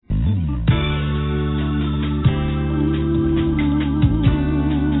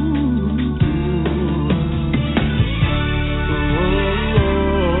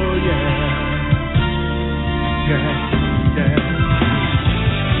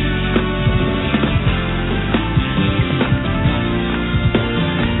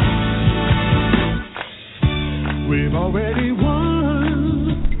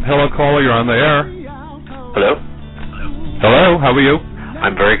caller. You're on the air. Hello? Hello, how are you?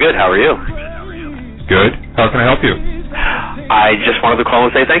 I'm very good. How are you? Good. How can I help you? I just wanted to call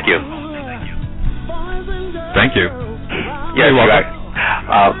and say thank you. Thank you. Yes, you're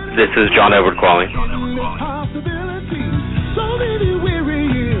welcome. This is John Edward calling.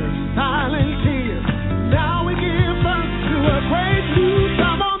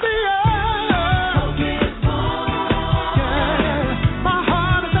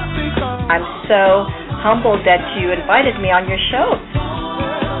 I'm so humbled that you invited me on your show.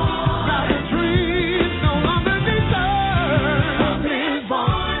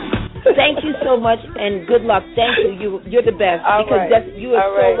 Thank you so much, and good luck. Thank you. You're the best. You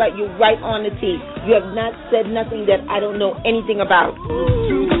are so right. You're right on the tee. You have not said nothing that I don't know anything about.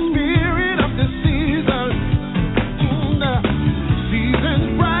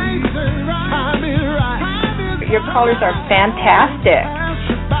 Your callers are fantastic.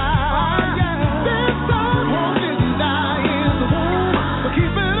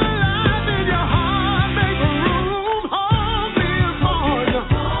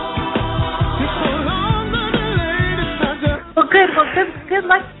 Good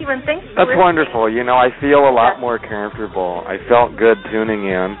luck, Stephen. Thanks for That's wonderful. You know, I feel a lot more comfortable. I felt good tuning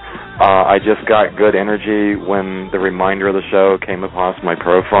in. I just got good energy when the reminder of the show came across my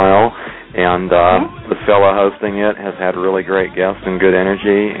profile, and the fellow hosting it has had really great guests and good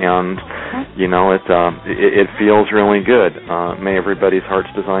energy, and you know, it feels really good. May everybody's heart's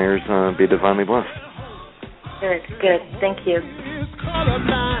desires be divinely blessed. Good. Thank you.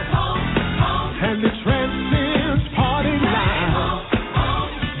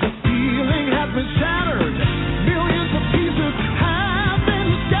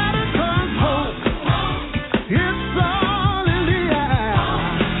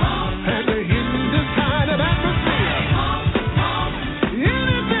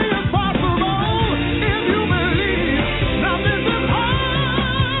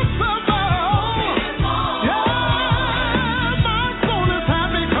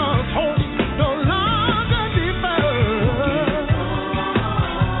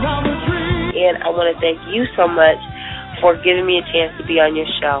 And I want to thank you so much for giving me a chance to be on your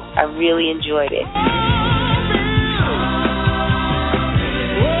show. I really enjoyed it.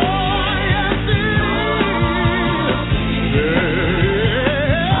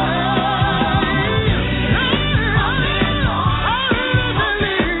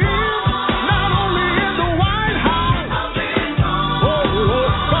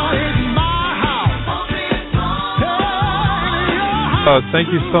 Thank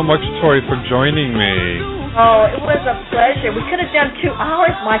you so much, Tori, for joining me. Oh, it was a pleasure. We could have done 2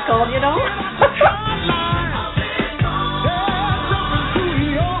 hours, Michael, you know.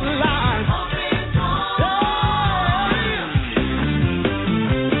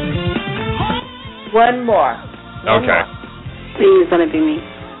 One more. Okay. Please, let it be me.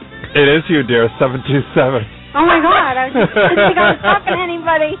 It is you, dear, 727. Oh, my God. I didn't think I was talking to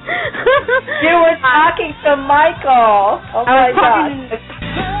anybody. You were talking to Michael. Oh, my God.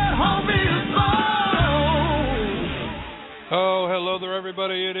 Oh, hello there,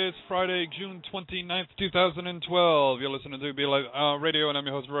 everybody. It is Friday, June 29th, 2012. You're listening to Be Live Radio, and I'm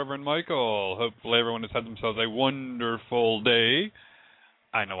your host, Reverend Michael. Hopefully everyone has had themselves a wonderful day.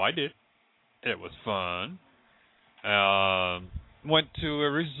 I know I did. It was fun. Went to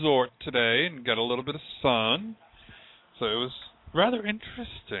a resort today and got a little bit of sun, so it was rather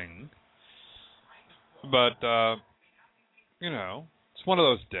interesting. But, you know, it's one of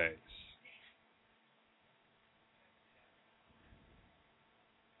those days.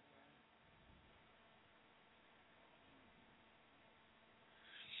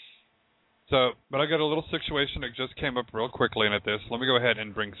 So, but I got a little situation that just came up real quickly, and at this, let me go ahead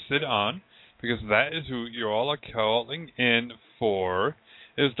and bring Sid on, because that is who you all are calling in for,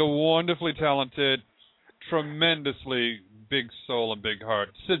 is the wonderfully talented, tremendously big soul and big heart,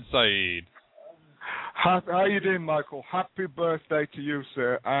 Sid Saeed. How are you doing, Michael? Happy birthday to you,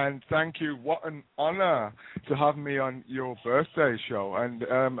 sir, and thank you. What an honor to have me on your birthday show, and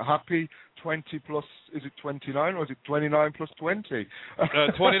happy 20 plus, is it 29 or is it 29 plus 20? 29,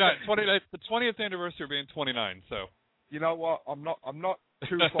 it's the 20th anniversary of being 29, so. You know what, I'm not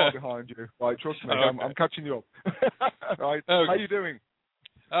too far behind you, right, trust me, Okay. I'm catching you up. Right, okay. How you doing?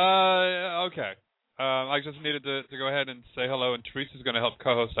 Okay. I just needed to go ahead and say hello, and Teresa's going to help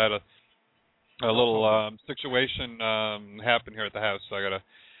co-host. I had a little situation happen here at the house, so I got to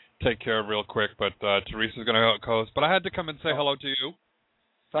take care of real quick, but Teresa's going to co-host. But I had to come and say hello to you.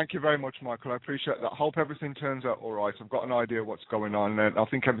 Thank you very much, Michael. I appreciate that. Hope everything turns out all right. I've got an idea what's going on, and I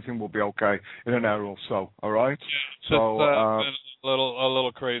think everything will be okay in an hour or so. All right. So been a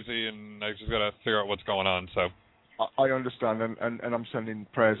little crazy, and I just got to figure out what's going on. So. I understand, and I'm sending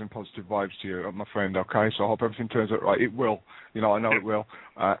prayers and positive vibes to you, my friend, okay? So I hope everything turns out right. It will. I know it will.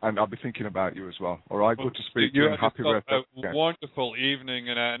 And I'll be thinking about you as well, all right? Good to speak to you, and happy birthday. Wonderful evening.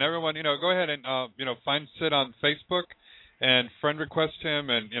 And everyone, go ahead and, find Sid on Facebook and friend request him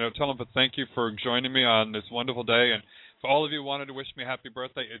and, tell him to thank you for joining me on this wonderful day. And for all of you who wanted to wish me happy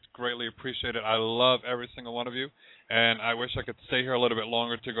birthday, it's greatly appreciated. I love every single one of you. And I wish I could stay here a little bit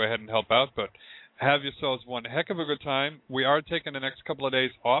longer to go ahead and help out, but have yourselves one heck of a good time. We are taking the next couple of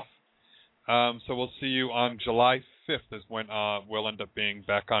days off, so we'll see you on July 5th is when we'll end up being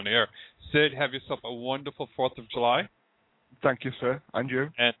back on the air. Sid, have yourself a wonderful 4th of July. Thank you, sir. And you?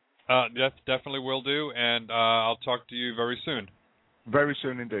 And that definitely will do, and I'll talk to you very soon. Very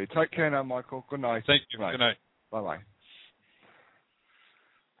soon indeed. Take care now, Michael. Good night. Thank you. Good night. Bye-bye.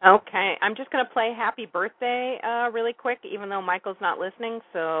 Okay, I'm just going to play Happy Birthday really quick, even though Michael's not listening.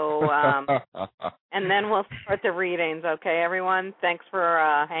 So, and then we'll start the readings. Okay, everyone? Thanks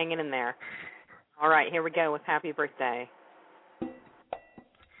for hanging in there. All right, here we go with Happy Birthday.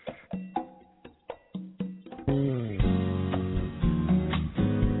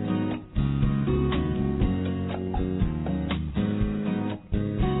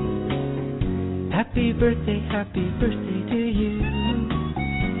 Happy birthday to you.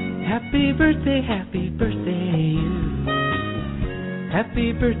 Happy birthday, you.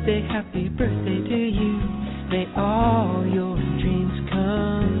 Happy birthday to you. May all your dreams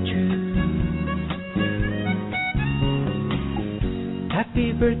come true.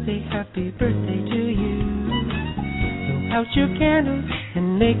 Happy birthday to you. Blow out your candles and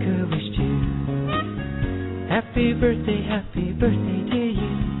make a wish too. Happy birthday to you.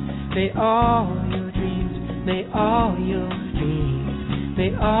 May all your dreams, may all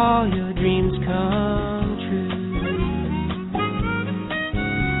your dreams come true.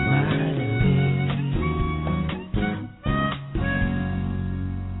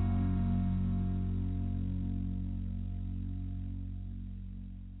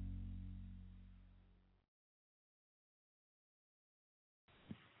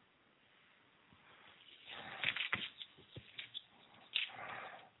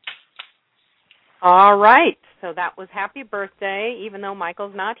 All right, so that was Happy Birthday, even though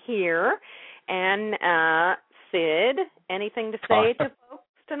Michael's not here. And Sid, anything to say to folks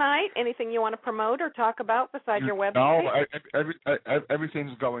tonight? Anything you want to promote or talk about besides your website? No,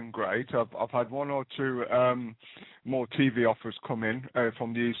 everything's going great. I've had one or two more TV offers come in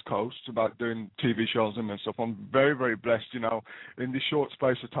from the East Coast about doing TV shows and stuff. I'm very, very blessed, in this short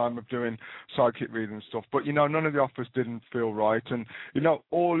space of time of doing psychic reading and stuff. But, none of the offers didn't feel right. And,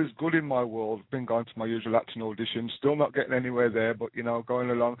 all is good in my world. Been going to my usual acting auditions, still not getting anywhere there, but, going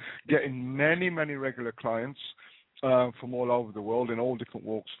along, getting many, many regular clients from all over the world in all different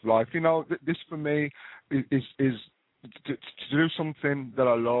walks of life. This for me is to do something that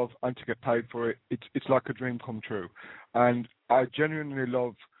I love and to get paid for it. It's like a dream come true, and I genuinely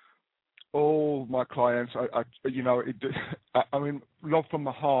love all my clients. I mean, love from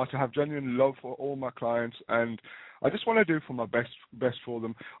my heart. I have genuine love for all my clients, and I just want to do for my best for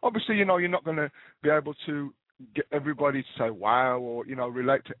them. Obviously, you're not going to be able to get everybody to say wow or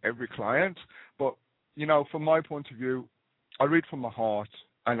relate to every client, but from my point of view, I read from my heart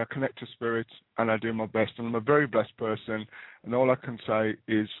and I connect to spirit and I do my best, and I'm a very blessed person, and all I can say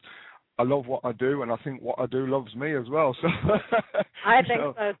is I love what I do, and I think what I do loves me as well. So I think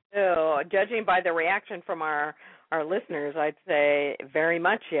so too. Judging by the reaction from our listeners, I'd say very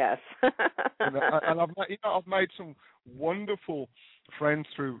much yes. and I've made some wonderful friends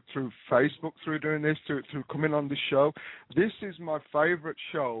through Facebook through doing this, through coming on this show. This is my favorite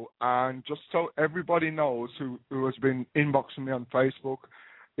show, and just so everybody knows who has been inboxing me on Facebook,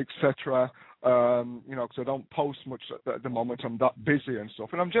 etc. Because I don't post much at the moment. I'm that busy and stuff,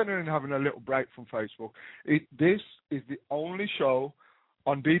 and I'm genuinely having a little break from Facebook. This is the only show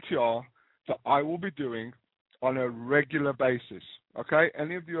on BTR that I will be doing on a regular basis. Okay,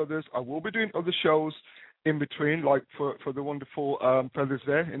 any of the others, I will be doing other shows in between, like for the wonderful fellas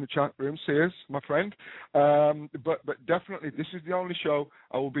there in the chat room, Sears, my friend. But definitely, this is the only show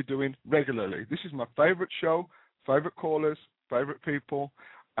I will be doing regularly. This is my favorite show, favorite callers, favorite people,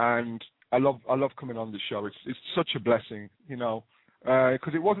 and I love coming on this show. It's such a blessing,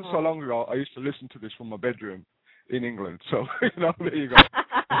 because it wasn't so long ago I used to listen to this from my bedroom in England. So there you go.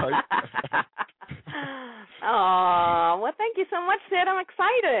 Right? Oh, well, thank you so much, Sid. I'm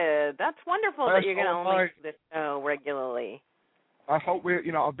excited. That's wonderful that you're going to only do this show regularly. I hope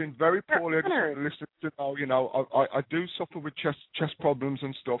I've been very poorly. I just want the listeners to know, I do suffer with chest problems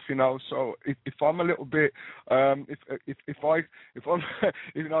and stuff, So if I'm a little bit, I'm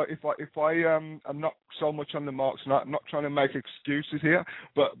not so much on the marks, and I'm not trying to make excuses here,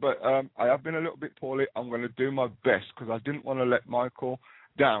 but I have been a little bit poorly. I'm going to do my best because I didn't want to let Michael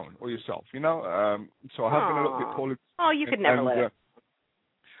down or yourself, So I have been a little bit poorly. Oh, you could never let it.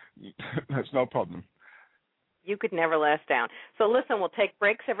 That's no problem. You could never let us down. So listen, we'll take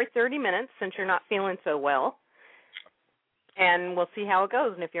breaks every 30 minutes since you're not feeling so well, and we'll see how it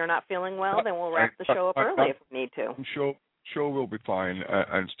goes. And if you're not feeling well, then we'll wrap the show up early if we need to. I'm sure we'll be fine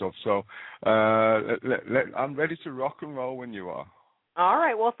and stuff. So I'm ready to rock and roll when you are. All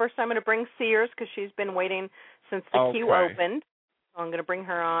right. Well, first I'm going to bring Sears because she's been waiting since the queue opened. So I'm going to bring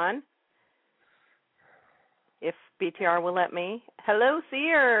her on, if BTR will let me. Hello,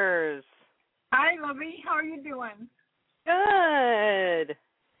 Sears. Hi, Lovey. How are you doing? Good.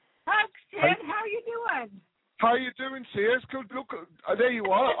 Hi, Sid. How are you doing? How are you doing, Sears? Good. Look, there you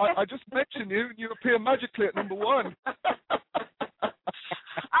are. I just mentioned you, and you appear magically at number one. I'm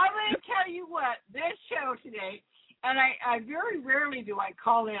going to tell you what, this show today, and I very rarely do I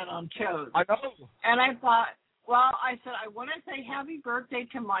call in on shows. I know. And I thought, I said, I want to say happy birthday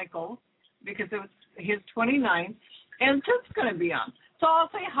to Michael, because it was his 29th, and Sid's going to be on. So I'll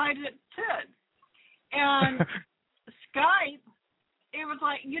say hi to Sid. And Skype, it was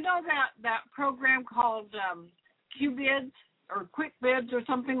like, that program called Q-Bids or Quick Bids or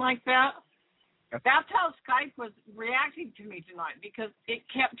something like that? That's how Skype was reacting to me tonight, because it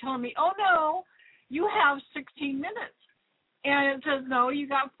kept telling me, oh, no, you have 16 minutes. And it says, no, you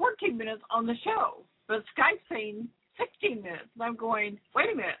got 14 minutes on the show. But Skype's saying 16 minutes. And I'm going, wait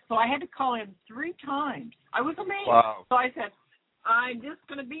a minute. So I had to call in 3 times. I was amazed. Wow. So I said, I'm just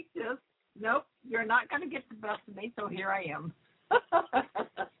going to beat this. Nope, you're not going to get the best of me, so here I am.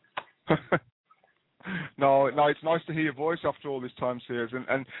 No, it's nice to hear your voice after all this time, Sears.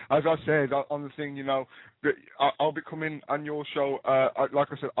 And as I said on the thing, I'll be coming on your show.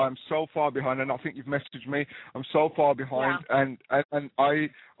 Like I said, I'm so far behind, and I think you've messaged me. I'm so far behind, and I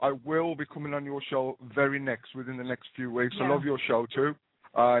will be coming on your show within the next few weeks. Yeah. I love your show too,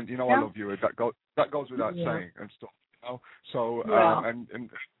 and I love you. That goes without saying and stuff. So and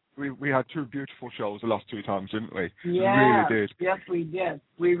we had 2 beautiful shows the last 2 times, didn't we? Yeah, we really did. Yes, we did.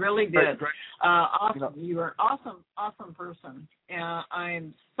 We really did. Great. Awesome. You are an awesome person. And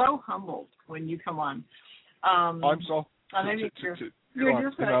I'm so humbled when you come on. I'm so. You're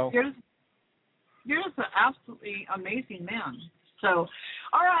just an absolutely amazing man. So,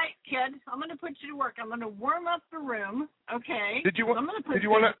 all right, kid, I'm going to put you to work. I'm going to warm up the room, okay? Did you want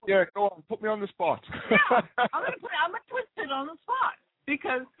to? Yeah, go on. Put me on the spot. Yeah, I'm going to put Sid on the spot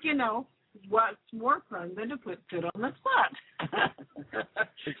because what's more fun than to put Sid on the spot?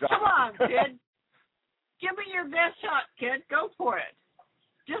 Exactly. Come on, kid. Give me your best shot, kid. Go for it.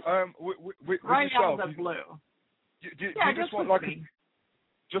 Just with right yourself. out of the blue. You just want like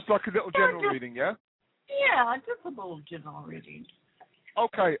a little general reading, yeah? Yeah, just a little general reading.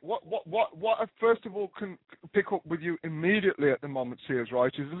 Okay, what I first of all can pick up with you immediately at the moment, Sears,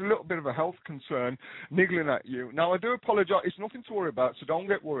 right, is there's a little bit of a health concern niggling at you. Now, I do apologise. It's nothing to worry about, so don't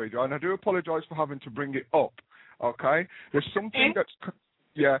get worried, right? And I do apologise for having to bring it up, okay? There's something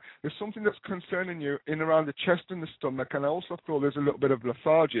there's something that's concerning you in around the chest and the stomach, and I also feel there's a little bit of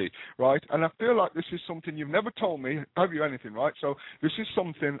lethargy, right? And I feel like this is something you've never told me, have you, anything, right? So this is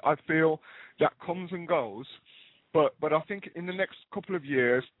something I feel that comes and goes, but I think in the next couple of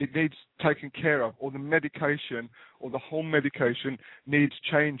years it needs taken care of, or the medication or the home medication needs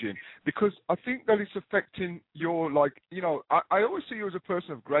changing, because I think that it's affecting your, I always see you as a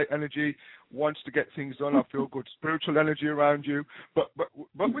person of great energy, wants to get things done. I feel good spiritual energy around you, but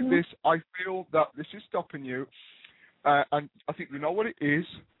with this, I feel that this is stopping you, and I think you know what it is,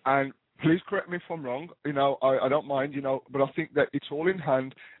 and please correct me if I'm wrong. I don't mind. But I think that it's all in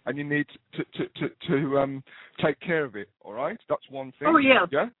hand, and you need to take care of it. All right, that's one thing. Oh yeah.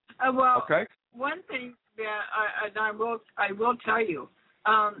 Yeah. Okay. One thing that I will tell you,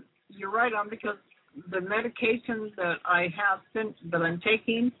 you're right on, because the medications that I have that I'm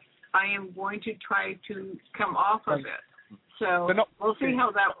taking, I am going to try to come off of it. So we'll see how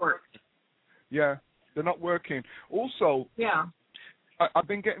that works. Yeah, they're not working. Also. Yeah. I've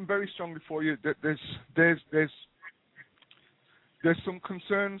been getting very strongly for you that there's some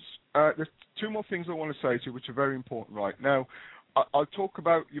concerns. There's 2 more things I want to say to you, which are very important right now. I'll talk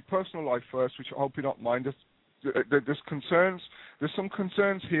about your personal life first, which I hope you don't mind. There's concerns. There's some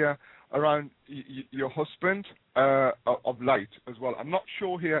concerns here around your husband of late as well. I'm not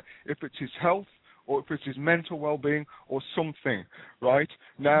sure here if it's his health or if it's his mental well-being or something, right?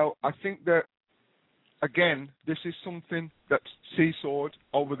 Now, I think that, again, this is something that's seesawed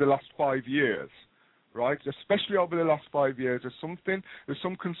over the last 5 years, right? Especially over the last 5 years. There's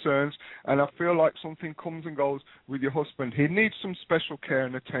some concerns, and I feel like something comes and goes with your husband. He needs some special care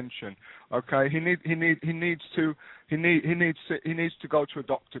and attention, okay? He needs to go to a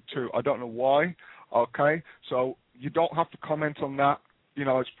doctor too. I don't know why, okay? So you don't have to comment on that. You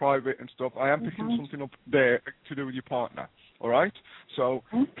know, it's private and stuff. I am picking something up there to do with your partner. All right? So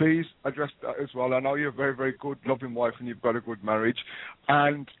please address that as well. I know you're a very, very good, loving wife and you've got a good marriage.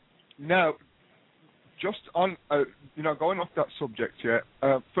 And now, just on, going off that subject here,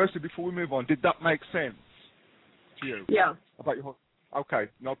 firstly, before we move on, did that make sense to you? Yeah. About your okay,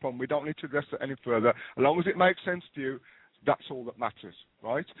 no problem. We don't need to address it any further. As long as it makes sense to you, that's all that matters,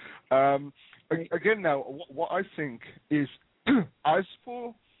 right? Again, now, what I think is, as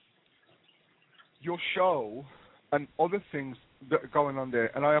for your show and other things that are going on there,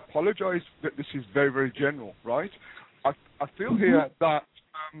 and I apologize that this is very, very general, right? I feel here that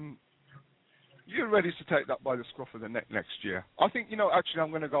you're ready to take that by the scruff of the neck next year. I think, actually I'm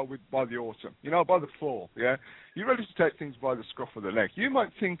going to go with by the autumn, by the fall, yeah? You're ready to take things by the scruff of the neck. You might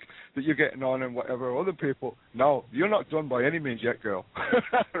think that you're getting on and whatever, other people, no, you're not done by any means yet, girl,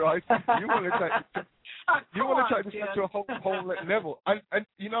 right? You want to take this to a whole level. And I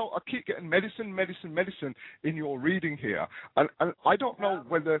keep getting medicine in your reading here. And I don't know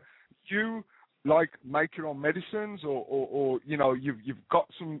whether you make your own medicines or you've got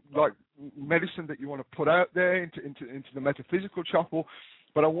some medicine that you want to put out there into the metaphysical chapel,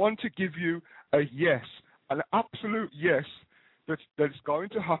 but I want to give you a yes, an absolute yes that it's going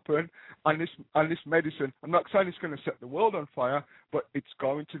to happen, and this medicine, I'm not saying it's going to set the world on fire, but it's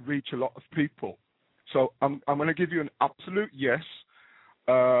going to reach a lot of people. So I'm going to give you an absolute yes.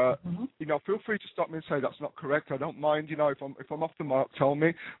 Feel free to stop me and say that's not correct. I don't mind, if I'm off the mark, tell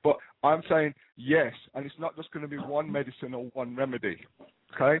me. But I'm saying yes, and it's not just going to be one medicine or one remedy.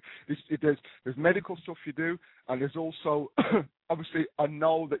 Okay? There's medical stuff you do, and there's also, obviously, I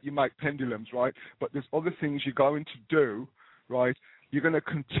know that you make pendulums, right? But there's other things you're going to do, right? You're going to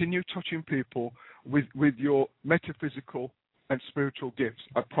continue touching people with your metaphysical and spiritual gifts.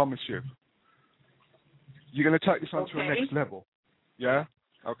 I promise you. You're going to take this on to the next level. Yeah?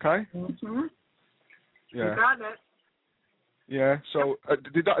 Okay? Mm-hmm. Yeah. You got it. Yeah, so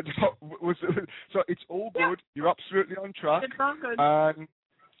so it's all good. Yeah. You're absolutely on track. It's all good. And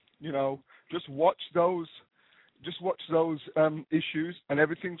just watch those issues and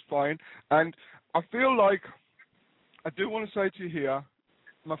everything's fine. And I feel like I do want to say to you here,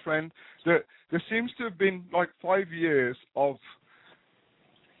 my friend, that there seems to have been 5 years of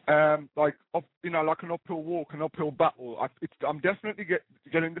like an uphill walk, an uphill battle. I'm definitely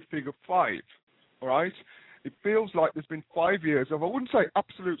getting the figure 5. All right. It feels like there's been 5 years of, I wouldn't say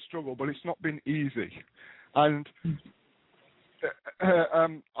absolute struggle, but it's not been easy. And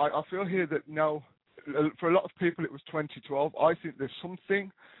I feel here that now, for a lot of people, it was 2012. I think there's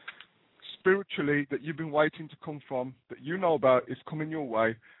something spiritually that you've been waiting to come from, that you know about, is coming your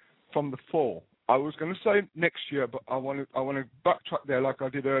way from the fall. I was going to say next year, but I want to backtrack there like I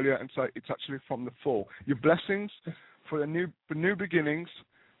did earlier and say it's actually from the fall. Your blessings for new beginnings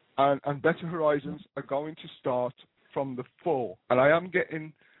and better horizons are going to start from the fall. And I am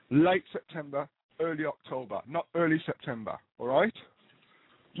getting late September, early October, not early September. All right?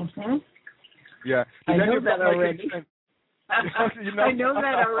 Mm-hmm. Yeah. I know that already. I know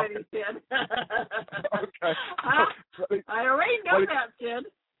that already, Sid. Okay. I already know that, Sid.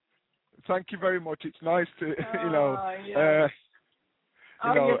 Thank you very much. It's nice to, Yeah.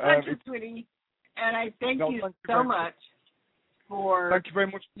 You're such a sweetie, and I thank you so much for. Thank you very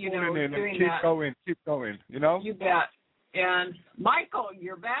much for tuning in, and keep going. You bet. And Michael,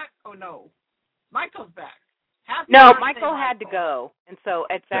 you're back? Oh no, Michael's back. No, Michael had to go, and so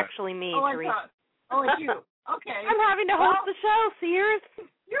it's actually me. Oh, it's you. Okay. I'm having to host the show, Sears. Hey,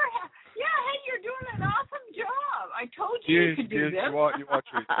 you're doing an awesome job. I told you could do this. You are,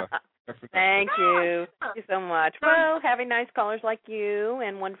 Teresa. Thank you. Thank you so much. Well, having nice callers like you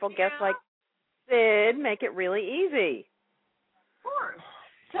and wonderful guests like Sid make it really easy. Of course.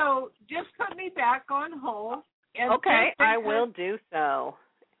 So just put me back on hold. And okay, I will do so.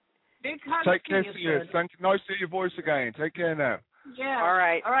 Big hugs. Take care, Sid. Thank you. Nice to hear your voice again. Take care now. Yeah. All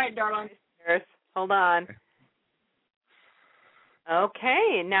right. All right, darling. Hold on.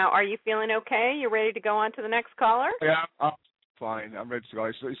 Okay. Now, are you feeling okay? You ready to go on to the next caller? Yeah, I'm fine. I'm ready to go.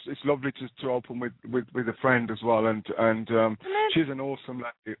 It's lovely to open with a friend as well, and she's an awesome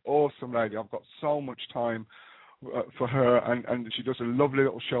lady. Awesome lady. I've got so much time for her, and she does a lovely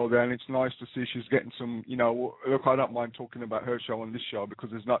little show there, and it's nice to see she's getting some, look, I don't mind talking about her show on this show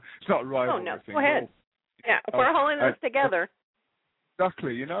because it's not a rivalry Oh, no, thing. go ahead. Yeah, we're holding this together.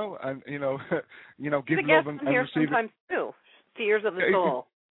 Exactly, and give love and here receive sometimes it. Too. Seers of the Soul.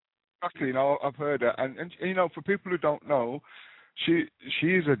 Exactly, I've heard her, and for people who don't know, she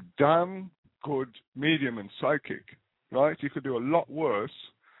is a damn good medium and psychic, right? You could do a lot worse.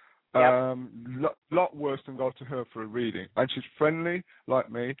 Lot worse than go to her for a reading. And she's friendly,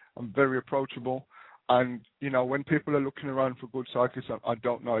 like me, and very approachable. And, when people are looking around for good psychics, I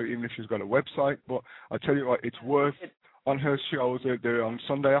don't know even if she's got a website, but I tell you what, it's worth, on her shows, they're on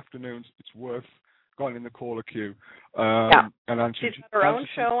Sunday afternoons, it's worth going in the caller queue. And she's got her own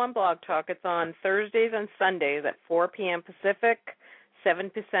show on Blog Talk. It's on Thursdays and Sundays at 4 p.m. Pacific,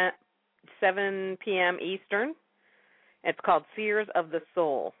 7 p.m. Eastern. It's called Seers of the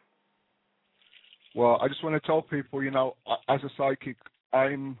Soul. Well, I just want to tell people, as a psychic,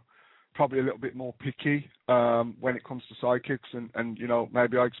 I'm probably a little bit more picky when it comes to psychics, and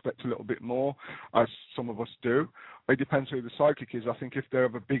maybe I expect a little bit more, as some of us do. It depends who the psychic is. I think if they're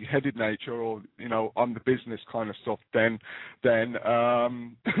of a big-headed nature, or on the business kind of stuff, then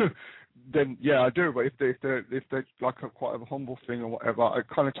yeah, I do. But if they're like quite a humble thing or whatever, I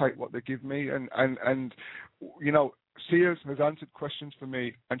kind of take what they give me, and Sears has answered questions for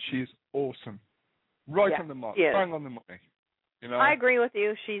me, and she's awesome. Right on the mark, bang on the money. I agree with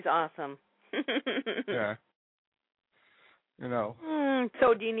you. She's awesome. Yeah.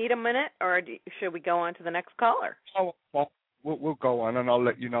 So do you need a minute, or should we go on to the next caller? Oh, well, we'll go on, and I'll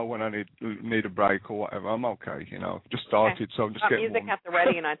let you know when I need a break or whatever. I'm okay, Just started, so I'm just getting music at the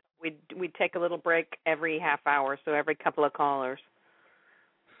ready, and we'd take a little break every half hour, so every couple of callers.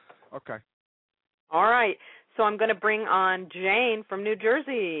 Okay. All right. So I'm going to bring on Jane from New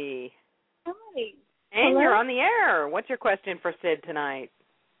Jersey. Hi. And hello? You're on the air. What's your question for Sid tonight?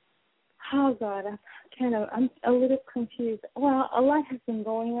 Oh, God, I'm a little confused. Well, a lot has been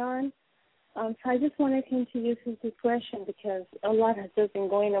going on, so I just wanted him to use his discretion because a lot has just been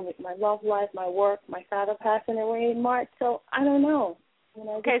going on with my love life, my work, my father passing away in March, so I don't know.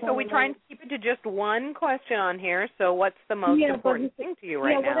 Okay, so we try and keep it to just one question on here, so what's the most important thing to you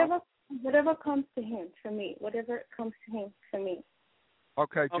right now? Whatever comes to him for me, whatever comes to him for me.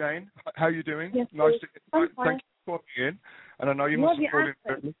 Okay, Jane, how are you doing? Yes, nice. Thank you for calling in, and I know you must have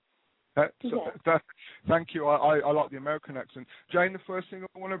called in. Thank you. I like the American accent. Jane, the first thing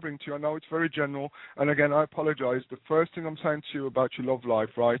I want to bring to you, I know it's very general, and again, I apologize. The first thing I'm saying to you about your love life,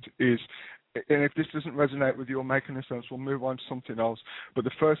 right, is, and if this doesn't resonate with you or make any sense, we'll move on to something else. But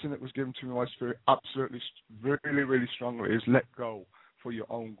the first thing that was given to me in my spirit, absolutely, really, really strongly, is let go for your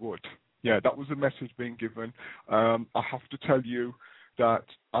own good. Yeah, that was the message being given. I have to tell you that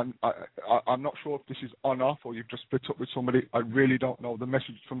I'm not sure if this is on off or you've just split up with somebody. I really don't know. The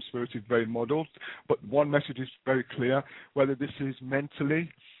message from Spirit is very muddled, but one message is very clear. Whether this is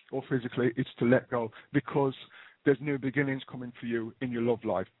mentally or physically, it's to let go, because there's new beginnings coming for you in your love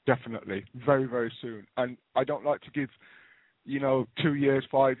life, definitely, very, very soon. And I don't like to give 2 years,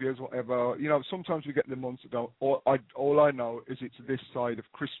 5 years, whatever. Sometimes we get the months that don't. All I know is it's this side of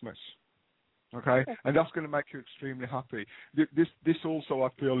Christmas. Okay, and that's going to make you extremely happy. This also, I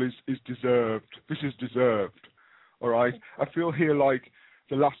feel, is deserved. This is deserved. All right, I feel here like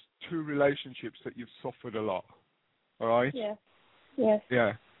the last 2 relationships that you've suffered a lot. All right. Yeah. Yes.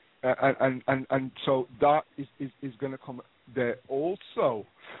 Yeah, and so that is going to come there also.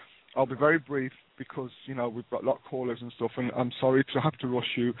 I'll be very brief because we've got a lot of callers and stuff, and I'm sorry to have to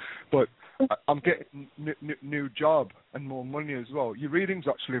rush you, but I'm getting new job and more money as well. Your reading's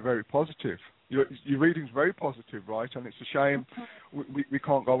actually very positive. Your reading's very positive, right? And it's a shame we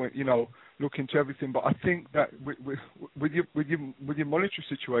can't go and look into everything. But I think that with your monetary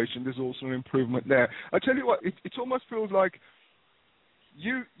situation, there's also an improvement there. I tell you what, it almost feels like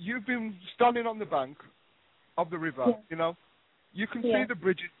you've been standing on the bank of the river. You can see the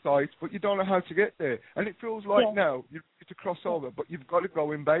bridge in sight, but you don't know how to get there. And it feels like now you need to cross over, but you've got to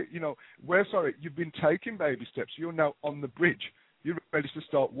go in, you've been taking baby steps. You're now on the bridge. You're ready to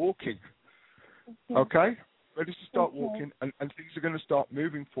start walking. Okay? Ready to start walking, and things are going to start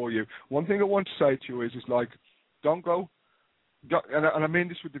moving for you. One thing I want to say to you is like, don't go, and I mean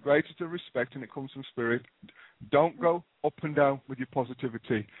this with the greatest of respect, and it comes from Spirit, don't go up and down with your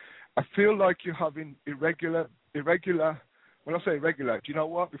positivity. I feel like you're having irregular. When I say irregular, do you know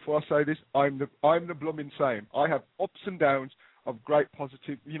what? Before I say this, I'm the blooming same. I have ups and downs of great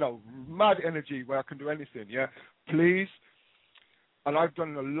positive, mad energy where I can do anything. Yeah, please. And I've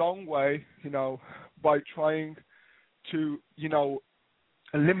done a long way, by trying to,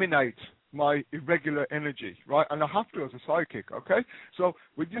 eliminate my irregular energy, right? And I have to as a psychic, okay? So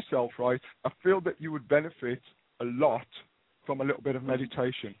with yourself, right, I feel that you would benefit a lot from a little bit of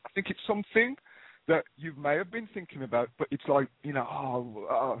meditation. I think it's something that you may have been thinking about, but it's like,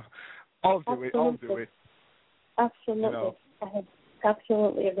 I'll do it. Absolutely.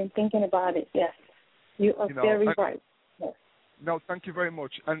 Absolutely. I've been thinking about it, yes. You are very right. Yes. No, thank you very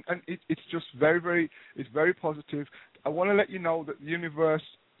much. And it's just it's very positive. I want to let you know that the universe,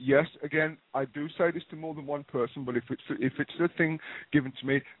 yes, again, I do say this to more than one person, but if it's a thing given to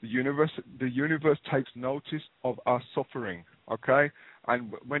me, the universe takes notice of our suffering, okay?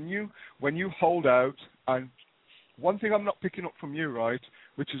 And when you hold out, and one thing I'm not picking up from you, right,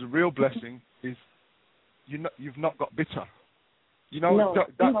 which is a real blessing, is you've not got bitter.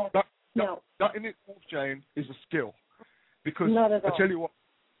 That in itself, Jane, is a skill. Because I tell you what,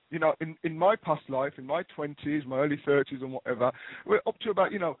 in my past life, in my 20s, my early 30s and whatever, we're up to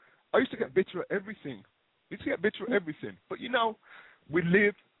about, I used to get bitter at everything. But, we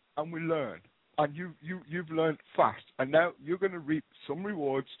live and we learn. And you've learned fast. And now you're going to reap some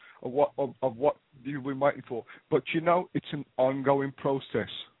rewards of what you've been waiting for. But, it's an ongoing process.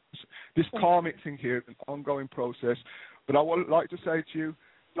 This karmic thing here is an ongoing process. But I would like to say to you,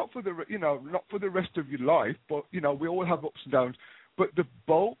 not for the rest of your life, but we all have ups and downs. But the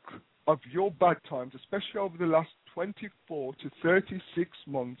bulk of your bad times, especially over the last 24 to 36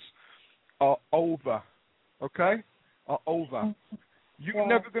 months, are over. Okay, are over. You're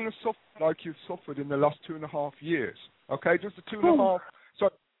never going to suffer like you've suffered in the last 2.5 years. Okay, just the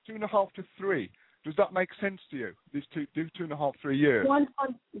 2.5 to 3. Does that make sense to you? These 2.5, 3 years. 100%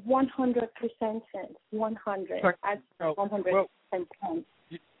 sense. 100. At 110.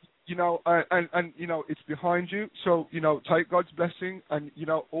 And it's behind you. So take God's blessing. And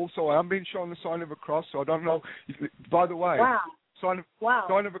also I am being shown the sign of a cross. So I don't know. By the way, sign of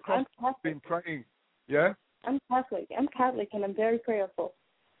a cross. I've been praying. Yeah. I'm Catholic, and I'm very prayerful.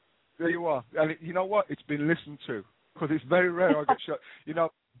 There you are. And you know what? It's been listened to, because it's very rare I get shot.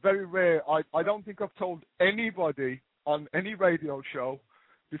 Very rare. I don't think I've told anybody on any radio show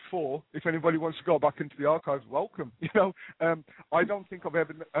before. If anybody wants to go back into the archives, welcome. I don't think I've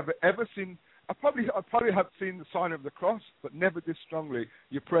ever seen. I probably have seen the sign of the cross, but never this strongly.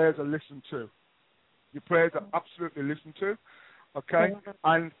 Your prayers are listened to. Your prayers are absolutely listened to. Okay,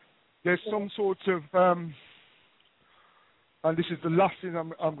 and there's some sort of and this is the last thing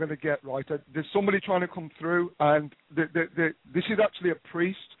I'm going to get right. There's somebody trying to come through, and this is actually a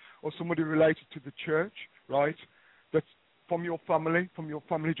priest or somebody related to the church, right? That's from your family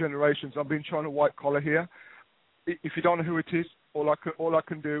generations. I've been trying to white collar here. If you don't know who it is, all I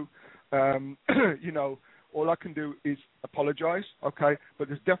can do, all I can do is apologize, okay? But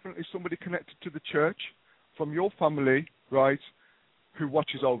there's definitely somebody connected to the church from your family, right, who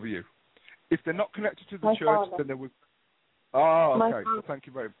watches over you. If they're not connected to the church, father. Then they would. Ah, okay. Well, thank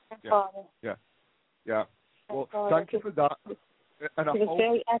you very much. Yeah. Well, thank you for that. And he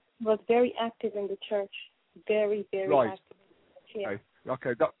was very active in the church. Very, very active in the church.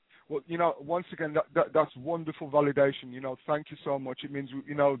 Okay. Well, once again, that's wonderful validation. Thank you so much. It means,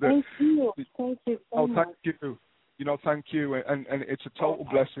 that. Thank you. Thank you so much. Thank you. Thank you. And it's a total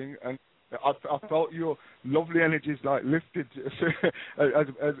blessing. And I felt your lovely energies lifted as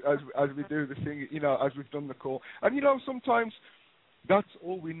we do the thing, as we've done the call. And sometimes that's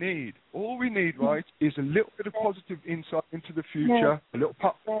all we need. All we need, right, is a little bit of positive insight into the future, a little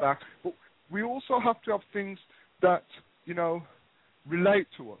pat on the back. But we also have to have things that relate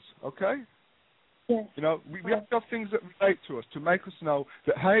to us. Okay. Yes. We have to have things that relate to us to make us know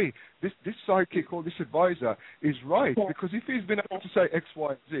that, hey, this psychic or this advisor is right. Yes. Because if he's been able to say X,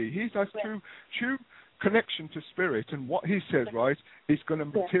 Y, Z, he has true connection to spirit, and what he says, right, is going to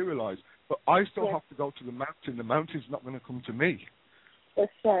materialize. But I still have to go to the mountain. The mountain's not going to come to me.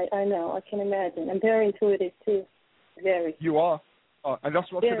 That's right. I know. I can imagine. I'm very intuitive, too. Very. You are. And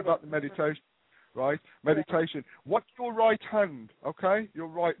that's what I said about the meditation. Right? Meditation. What's your right hand, okay? Your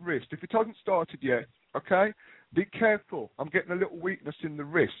right wrist. If it hasn't started yet, okay? Be careful. I'm getting a little weakness in the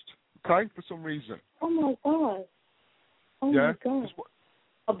wrist, okay? For some reason. Oh, my God. My God.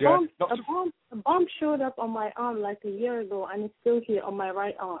 A bomb showed up on my arm like a year ago, and it's still here on my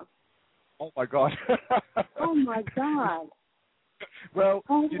right arm. Oh, my God. Oh, my God. Well,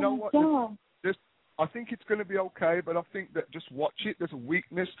 you know what? I think it's going to be okay, but I think that just watch it. There's a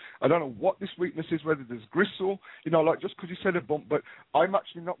weakness. I don't know what this weakness is, whether there's gristle, just because you said a bump, but I'm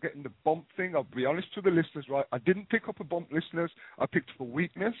actually not getting the bump thing. I'll be honest to the listeners, right? I didn't pick up a bump, listeners. I picked up a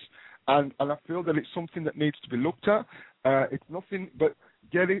weakness, and I feel that it's something that needs to be looked at. It's nothing but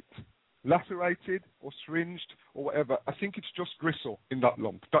get it lacerated or syringed or whatever as think it's just gristle in that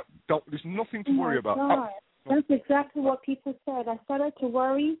lump. There's nothing to worry about. God. That's exactly what people said. I started to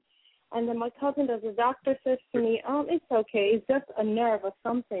worry, and then my cousin, the doctor, says to me, it's okay. It's just a nerve or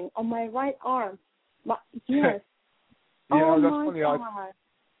something on my right arm. Yes. Yeah, that's my funny. God.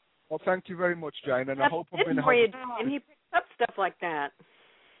 Well, thank you very much, Jane, and I hope I've been helpful. And he picks up stuff like that.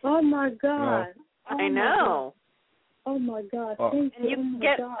 Oh, my God. No. I know. Oh, my God. Oh. Thank you. And you can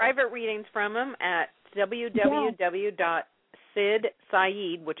get private readings from him at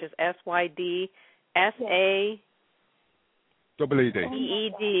www.Saeed, which is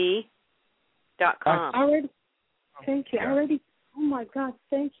SYDSAEED.com. Thank you. Oh, my God.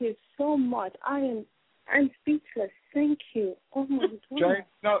 Thank you so much. I'm speechless. Thank you. Oh, my God. Jane,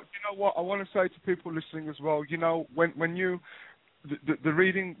 no, you know what? I want to say to people listening as well, you know, when you... The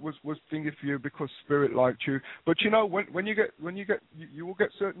reading was thingy for you because Spirit liked you, but you know when you will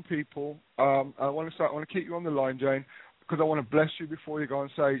get certain people. I want to keep you on the line, Jane, because I want to bless you before you go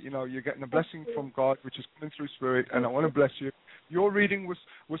and say, you know, you're getting a blessing from God, which is coming through Spirit, and I want to bless you. Your reading was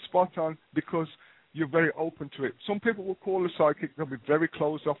spot on because you're very open to it. Some people will call a psychic, they'll be very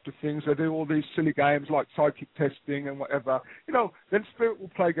closed off to things. They do all these silly games like psychic testing and whatever. You know, then Spirit will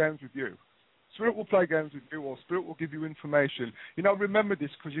play games with you. Spirit will play games with you, or Spirit will give you information. You know, remember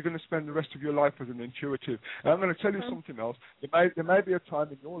this, because you're going to spend the rest of your life as an intuitive. And I'm going to tell you something else. There may be a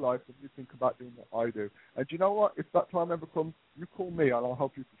time in your life when you think about doing what I do. And do you know what? If that time ever comes, you call me and I'll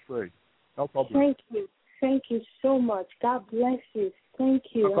help you for free. No problem. Thank you. Thank you so much. God bless you. Thank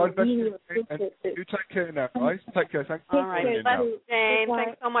you. God bless you. And you take care now, right? Take care. Thanks for calling in now. Jane,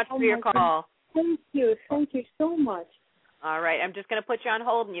 thanks so much for your call. Thank you. Thank you so much. All right, I'm just going to put you on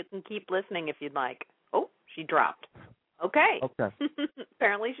hold, and you can keep listening if you'd like. Oh, she dropped. Okay.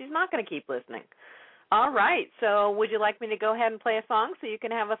 Apparently she's not going to keep listening. All right, so would you like me to go ahead and play a song so you can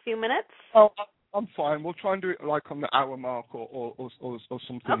have a few minutes? Oh, I'm fine. We'll try and do it like on the hour mark or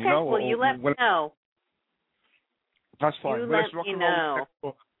something, okay, you know? Well, you let me know. That's fine. You let me know.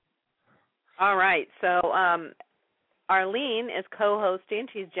 All right, so Arlene is co-hosting.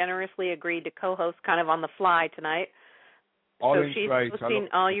 She's generously agreed to co-host kind of on the fly tonight. So she's posting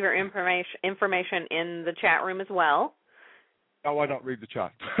all your information in the chat room as well. No, I don't read the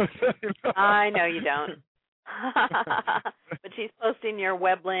chat. I know you don't. But she's posting your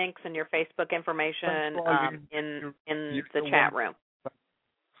web links and your Facebook information in the chat room.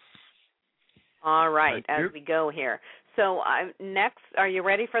 All right, as we go here. So next, are you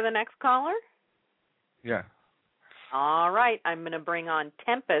ready for the next caller? Yeah. All right, I'm going to bring on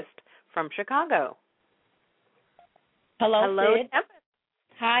Tempest from Chicago. Hello, Sid. Tempest.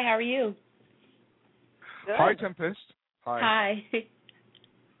 Hi, how are you? Good. Hi, Tempest. Hi.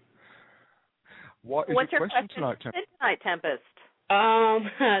 What's your question tonight, Tempest?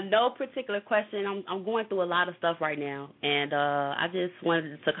 No particular question. I'm going through a lot of stuff right now, and I just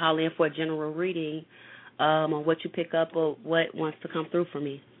wanted to call in for a general reading on what you pick up or what wants to come through for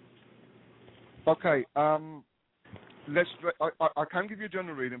me. Okay. I can give you a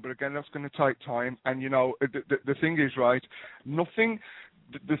general reading, but again, that's going to take time. And you know, the thing is, right? Nothing.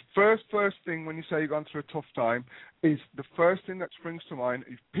 The first thing when you say you're going through a tough time is the first thing that springs to mind.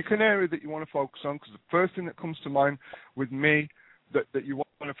 You pick an area that you want to focus on, because the first thing that comes to mind with me that you want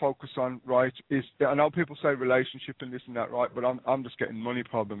to focus on, right, is, I know people say relationship and this and that, right, but I'm just getting money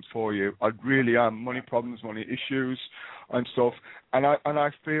problems for you. I really am. Money problems, money issues and stuff. And I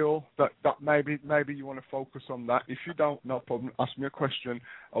feel that maybe you want to focus on that. If you don't, no problem. Ask me a question.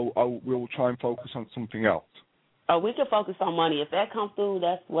 We'll try and focus on something else. Oh, we can focus on money. If that comes through,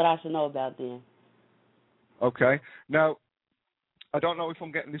 that's what I should know about then. Okay. Now, I don't know if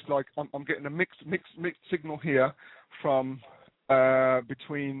I'm getting this, like, I'm getting a mixed signal here from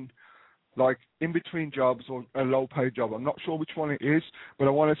between, like, in between jobs or a low-paid job. I'm not sure which one it is, but I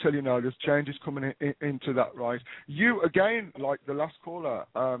want to tell you now, there's changes coming into that, right? You, again, like the last caller,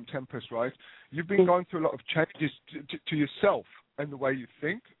 Tempest, right? You've been going through a lot of changes to yourself and the way you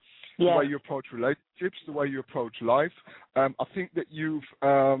think, the way you approach relationships, the way you approach life. I think that you've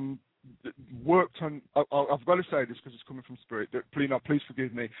worked on, I've got to say this because it's coming from Spirit, please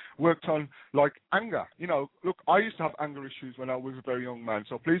forgive me, worked on, like, anger. You know, look, I used to have anger issues when I was a very young man,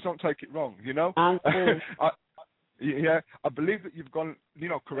 so please don't take it wrong, you know? I believe that you've gone, you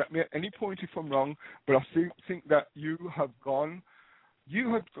know, correct me at any point if I'm wrong, but I think that you have,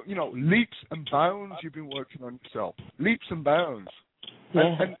 you know, leaps and bounds you've been working on yourself. Leaps and bounds.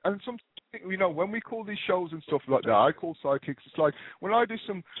 Yeah. And some, you know, when we call these shows and stuff like that, I call psychics, it's like, when I do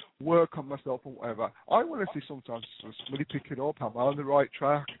some work on myself or whatever, I want to see sometimes somebody pick it up, am I on the right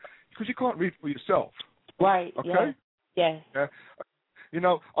track? Because you can't read for yourself. Right, okay? Yeah.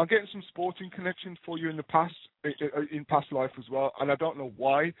 I'm getting some sporting connections for you in the past, in past life as well, and I don't know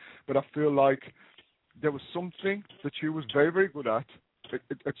why, but I feel like there was something that you was very, very good at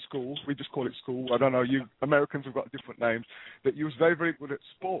school. We just call it school. I don't know. You Americans have got different names. That you was very, very good at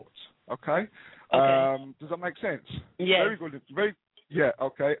sports. Okay. Does that make sense? Yeah. Very good. Yeah.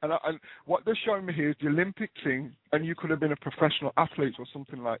 Okay. And what they're showing me here is the Olympic thing, and you could have been a professional athlete or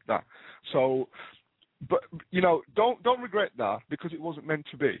something like that. So, but don't regret that because it wasn't meant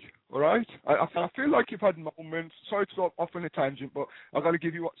to be. All right. I feel like you've had moments. Sorry to go off on a tangent, but I've got to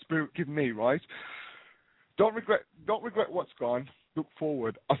give you what Spirit give me. Right. Don't regret what's gone. Look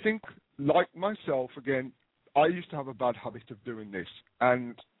forward. I think, like myself, again, I used to have a bad habit of doing this,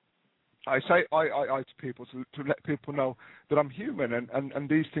 and I say I to people to let people know that I'm human, and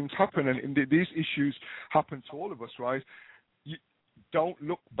these things happen, and these issues happen to all of us, right? You don't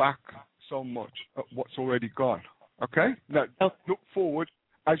look back so much at what's already gone. Okay? Now look forward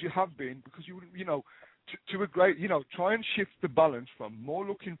as you have been, because to a great, try and shift the balance from more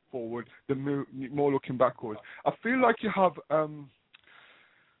looking forward than more looking backwards. I feel like you have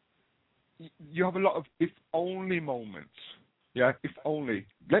a lot of if only moments. Yeah, if only.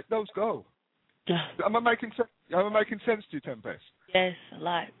 Let those go. Am I making sense? Am I making sense to you, Tempest? Yes, a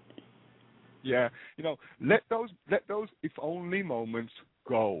lot. Yeah, let those if only moments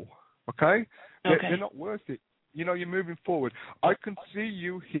go. Okay? They're not worth it. You're moving forward. I can see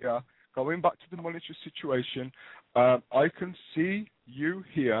you here going back to the monetary situation. I can see you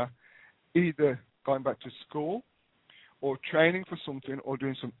here either going back to school or training for something or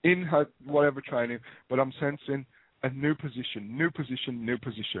doing some in-house whatever training, but I'm sensing a new position.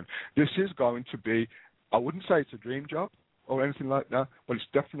 This is going to be, I wouldn't say it's a dream job or anything like that, but it's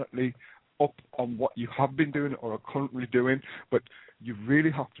definitely up on what you have been doing or are currently doing, but you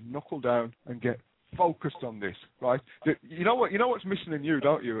really have to knuckle down and get focused on this, right? You know what's missing in you,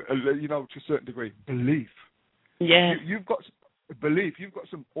 don't you? To a certain degree, belief. Yeah. You've got belief. You've got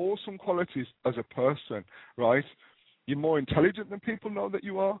some awesome qualities as a person, right? You're more intelligent than people know that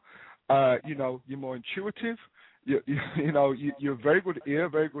you are. You're more intuitive. You're a very good ear,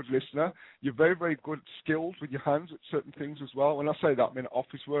 very good listener. You're very, very good skilled with your hands at certain things as well. When I say that, I mean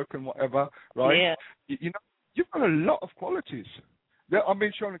office work and whatever, right? Yeah. You've got a lot of qualities. I'm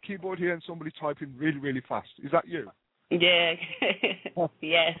being shown a keyboard here and somebody typing really, really fast. Is that you? Yeah.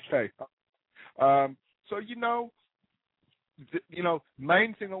 Yes. Okay.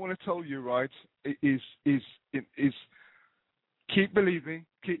 Main thing I want to tell you, right, is keep believing,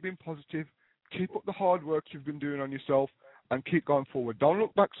 keep being positive, keep up the hard work you've been doing on yourself, and keep going forward. Don't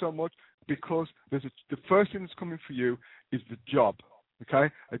look back so much because the first thing that's coming for you is the job. Okay,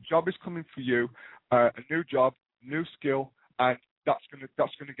 a job is coming for you, a new job, new skill, and that's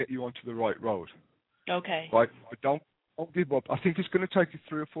gonna get you onto the right road. Okay. Right, but don't give up. I think it's going to take you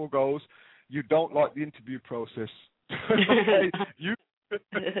 3 or 4 goes. You don't like the interview process. Okay.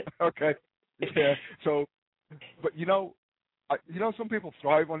 Okay. Yeah. So, but some people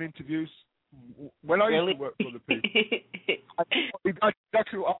thrive on interviews. When I used to work for other people, that's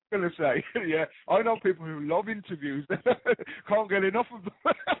exactly what I'm going to say. Yeah, I know people who love interviews, can't get enough of them.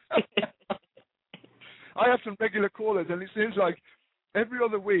 I have some regular callers, and it seems like every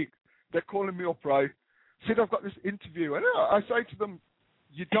other week they're calling me up, right? Said I've got this interview, and I say to them,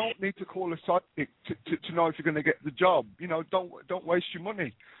 you don't need to call a psychic to know if you're going to get the job. Don't waste your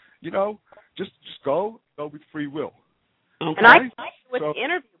money. Just go with free will. Okay. And I with the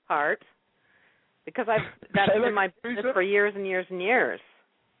interview part because that's been my business for years and years and years.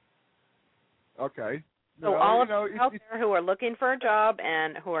 Okay. So all of you out there who are looking for a job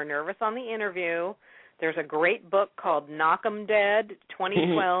and who are nervous on the interview, there's a great book called Knock 'em Dead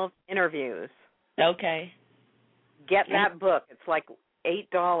 2012 Interviews. Okay. Get that book. It's like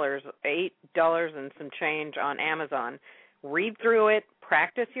 $8 and some change on Amazon. Read through it.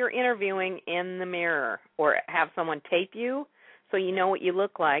 Practice your interviewing in the mirror or have someone tape you so you know what you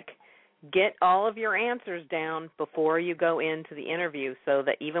look like. Get all of your answers down before you go into the interview so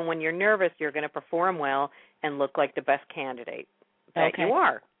that even when you're nervous, you're going to perform well and look like the best candidate that you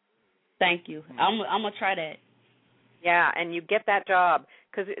are. Thank you. I'm going to try that. Yeah, and you get that job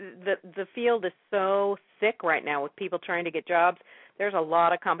because the field is so sick right now with people trying to get jobs. There's a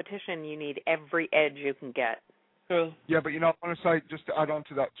lot of competition. You need every edge you can get. True. Yeah, but I want to say, just to add on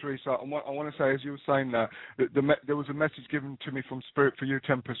to that, Teresa, I want to say, as you were saying there was a message given to me from Spirit for you,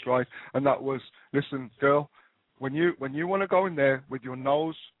 Tempest, right? And that was, listen, girl, when you want to go in there with your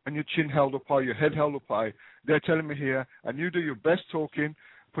nose and your chin held up high, your head held up high, they're telling me here, and you do your best talking,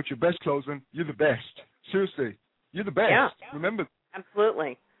 put your best clothes on, you're the best. Seriously, you're the best. Yeah. Remember?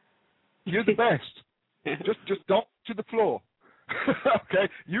 Absolutely. You're the best. just don't to the floor. Okay,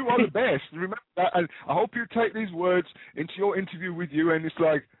 you are the best. Remember that, and I hope you take these words into your interview with you, and it's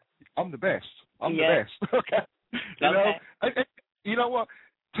like, I'm the best. I'm the best. Okay, you know, and you know what?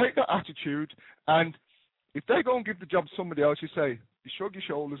 Take that attitude, and if they go and give the job to somebody else, you shrug your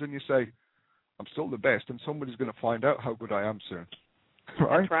shoulders and you say, I'm still the best, and somebody's going to find out how good I am soon.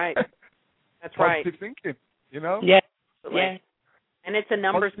 Right? That's right. That's right. Positive thinking, you know? Yeah. Yeah. And it's a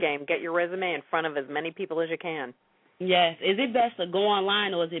numbers game. Get your resume in front of as many people as you can. Yes. Is it best to go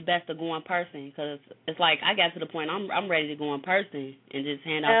online or is it best to go in person? Because it's like I got to the point I'm ready to go in person and just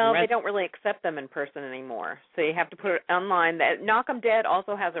hand out the resume. Well, they don't really accept them in person anymore, so you have to put it online. Knock 'em Dead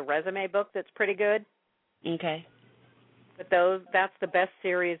also has a resume book that's pretty good. Okay. But that's the best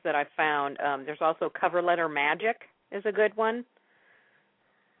series that I found. There's also Cover Letter Magic is a good one.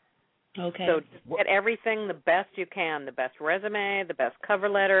 Okay. So just get everything the best you can, the best resume, the best cover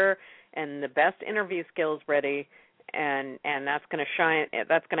letter, and the best interview skills ready, and that's going to shine.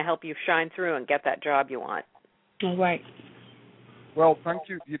 That's going to help you shine through and get that job you want. All right. Well, thank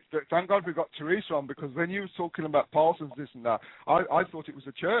you. Thank God we got Teresa on, because when you were talking about Parsons, this and that, I thought it was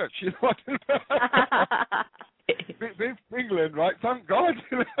a church. You know what I mean? England, right? Thank God.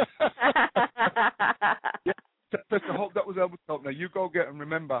 Yeah, I hope that was able to help. Now, you go get them.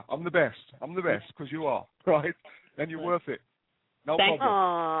 Remember, I'm the best. I'm the best, because you are, right? And you're worth it. No problem.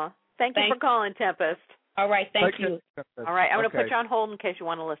 Aww. Thank you for calling, Tempest. All right, thank you. All right, I'm going to put you on hold in case you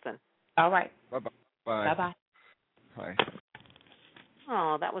want to listen. All right. Bye-bye. Bye-bye. Bye.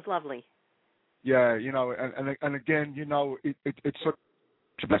 Oh, that was lovely. Yeah, you know, and again, you know, it's such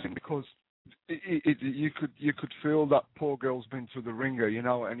a blessing, because you could feel that poor girl's been through the ringer, you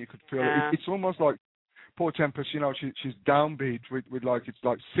know, and you could feel it. It's almost like poor Tempest, you know, she's downbeat with like, it's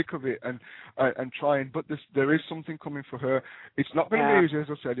like sick of it and trying, but there is something coming for her. It's not going to be easy, as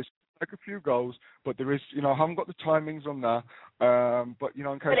I said. It's like a few goals, but there is, you know, I haven't got the timings on that, but you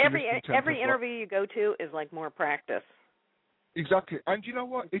know, in case. But every interview you go to is like more practice. Exactly, and you know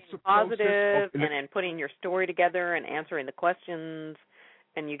what? It's a positive, and then putting your story together and answering the questions,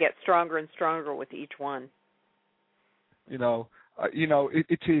 and you get stronger and stronger with each one. You know,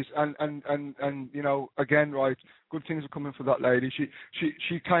 it is, and you know, again, right? Good things are coming for that lady.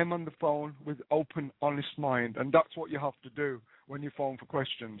 She came on the phone with open, honest mind, and that's what you have to do when you phone for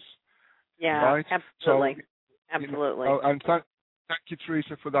questions. Yeah, right? absolutely, so, absolutely. You know, and thank you,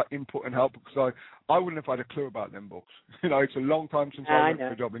 Teresa, for that input and help, because I wouldn't have had a clue about them books. You know, it's a long time since I went for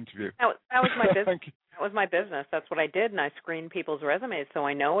a job interview. That was my business. Thank you. That was my business. That's what I did, and I screened people's resumes so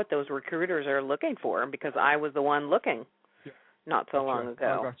I know what those recruiters are looking for, because I was the one looking not so long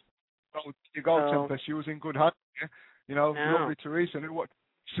ago. You go, Tempest. She was in good hands. You know, lovely Teresa. And what?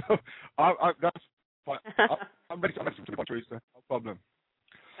 So that's fine. I'm ready to listen to Teresa. No problem.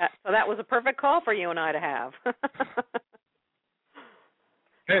 So that was a perfect call for you and I to have.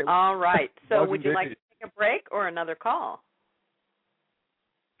 Hey, all right. So would you like to take a break or another call?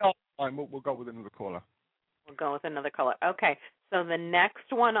 No, fine. We'll go with another caller. We'll go with another caller. Okay. So the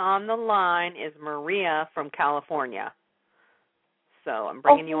next one on the line is Maria from California. So I'm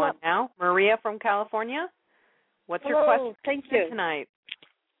bringing you on now. Maria from California. What's your question thank you. tonight?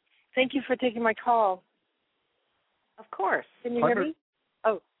 Thank you for taking my call. Of course. Can you hear me?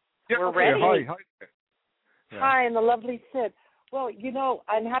 Oh. Yeah, we're ready. Hi. Yeah. Hi, and the lovely Sid. Well, you know,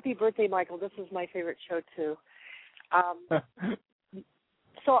 and happy birthday, Michael. This is my favorite show, too.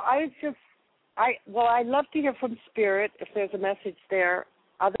 So I'd love to hear from Spirit if there's a message there.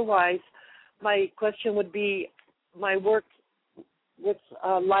 Otherwise, my question would be my work with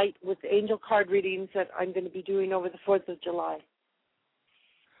light, with angel card readings that I'm going to be doing over the 4th of July.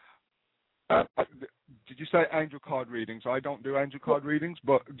 Did you say angel card readings? I don't do angel card readings,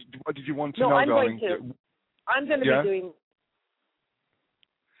 but what did you want to know, I'm darling? I'm going to be doing...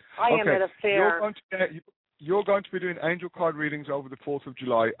 I am at a fair. You're going to be doing angel card readings over the 4th of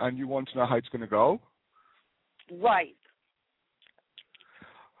July, and you want to know how it's going to go? Right.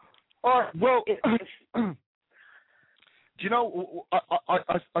 Or well, do you know?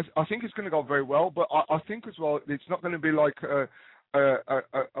 I think it's going to go very well, but I think as well it's not going to be like a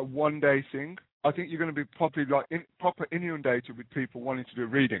one-day thing. I think you're going to be probably like proper inundated with people wanting to do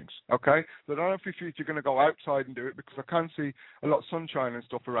readings, okay? So I don't know if you're going to go outside and do it, because I can see a lot of sunshine and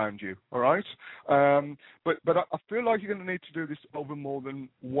stuff around you, all right? But I feel like you're going to need to do this over more than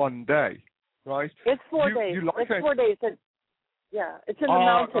one day, right? It's 4 days. It's 4 days. It's in the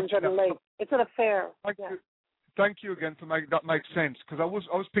mountains at a lake. It's at a fair. Thank you again for making that make sense, because I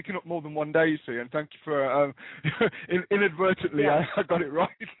was picking up more than one day, you see, and thank you for inadvertently I got it right.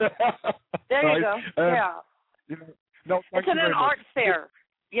 There you go. You know, it's an art fair.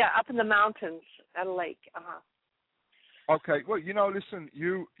 Yeah, up in the mountains at a lake. Okay, well, listen,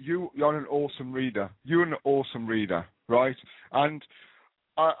 you're an awesome reader. You're an awesome reader, right? And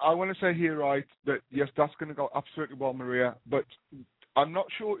I want to say here, right, that yes, that's going to go absolutely well, Maria, but I'm not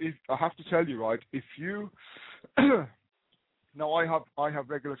sure if, I have to tell you, right, if you, now I have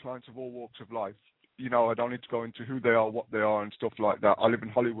regular clients of all walks of life. I don't need to go into who they are, what they are, and stuff like that. I live in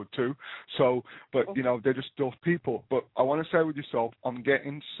Hollywood too, so, but, they're just tough people. But I want to say with yourself, I'm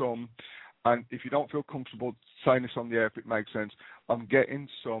getting some, and if you don't feel comfortable saying this on the air, if it makes sense, I'm getting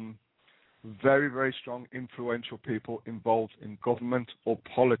some very, very strong, influential people involved in government or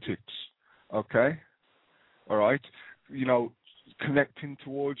politics, okay? All right? Connecting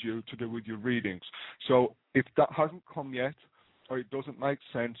towards you to do with your readings. So if that hasn't come yet, or it doesn't make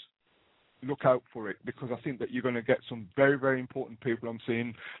sense, look out for it, because I think that you're going to get some very, very important people. I'm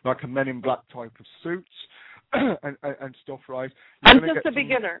seeing like a Men in Black type of suits and stuff, right? I'm just a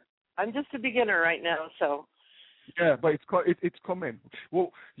beginner. I'm just a beginner right now, so. Yeah, but it's coming.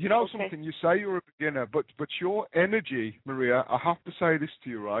 Well, something, you say you're a beginner, but your energy, Maria, I have to say this to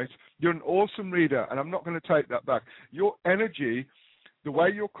you, right? You're an awesome reader, and I'm not going to take that back. Your energy, the way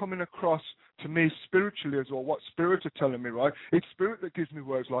you're coming across to me spiritually as well, what spirits are telling me, right? It's spirit that gives me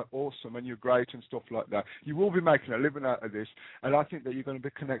words like awesome and you're great and stuff like that. You will be making a living out of this, and I think that you're going to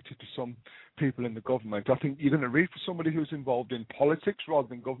be connected to some people in the government. I think you're going to read for somebody who's involved in politics rather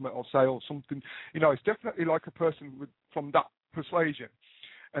than government or sales, something, it's definitely like a person from that persuasion.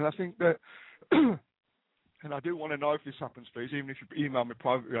 And I think that, and I do want to know if this happens, please, even if you email me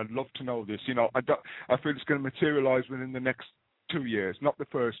privately, I'd love to know this. I feel it's going to materialize within the next 2 years, not the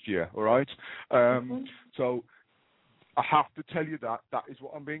first year, all right? So I have to tell you that is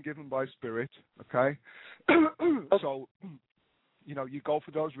what I'm being given by Spirit, okay? So, you go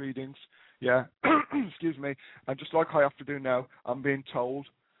for those readings, yeah, excuse me, and just like I have to do now, I'm being told,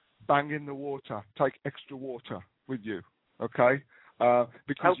 bang in the water, take extra water with you, okay?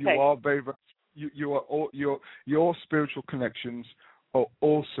 Because you are very, your spiritual connections are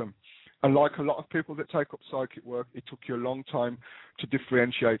awesome. And like a lot of people that take up psychic work, it took you a long time to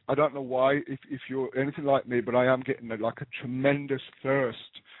differentiate. I don't know why, if you're anything like me, but I am getting a tremendous thirst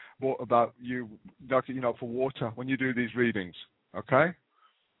about you, for water when you do these readings. Okay?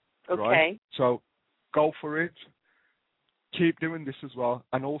 Okay. Right? So go for it. Keep doing this as well,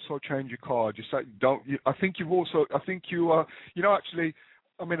 and also change your card. I think you are. Actually.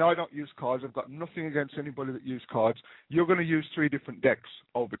 I mean, I don't use cards. I've got nothing against anybody that uses cards. You're going to use 3 different decks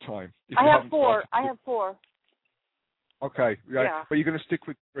over time. I have 4. Okay, yeah. But you're going to stick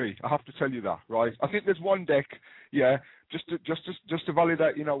with 3. I have to tell you that, right? I think there's one deck, just to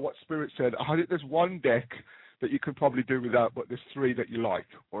validate, what Spirit said. I think there's one deck that you could probably do without, but there's 3 that you like.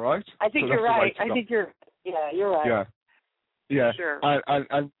 All right? I think you're right. I think you're right. Yeah. Sure.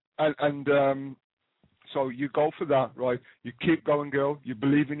 And so you go for that, right? You keep going, girl. You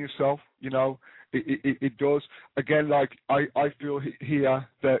believe in yourself. It does. Again, like I feel here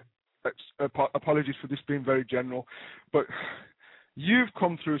that, apologies for this being very general, but you've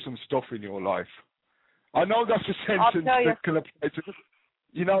come through some stuff in your life. I know that's a sentence that can apply to,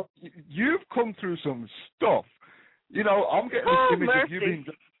 you've come through some stuff. I'm getting this image of you being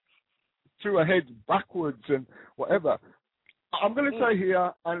through a head backwards and whatever. I'm going to say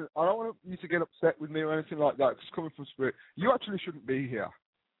here, and I don't want you to get upset with me or anything like that, because coming from Spirit, you actually shouldn't be here.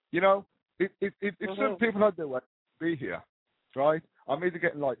 If certain people had their way, be here, right? I'm either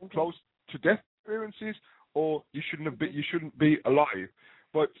getting close to death experiences, or you shouldn't be alive.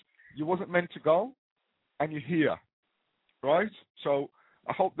 But you wasn't meant to go, and you're here, right? So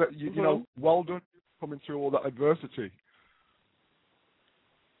I hope that well done coming through all that adversity.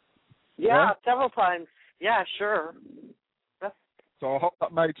 Yeah, several times. Yeah, sure. So I hope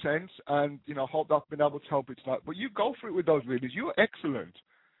that made sense, and hope that I've been able to help you tonight. But you go for it with those readings. You're excellent.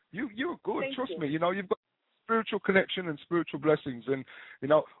 You're good. Trust me. You've got spiritual connection and spiritual blessings, and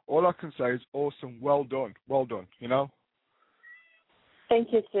all I can say is awesome. Well done. Well done.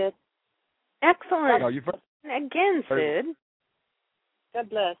 Thank you, Sid. Excellent. Again, Sid. God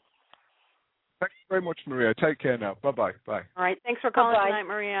bless. Thanks very much, Maria. Take care now. Bye-bye. Bye. All right. Thanks for calling tonight,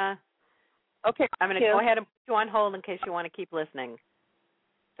 Maria. Okay. I'm going to go ahead and put you on hold in case you want to keep listening.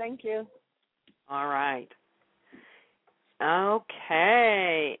 Thank you. All right.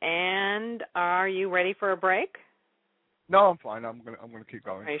 Okay. And are you ready for a break? No, I'm fine. I'm gonna keep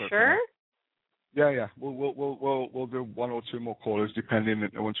going. Are you sure? Yeah. We'll do 1 or 2 more callers depending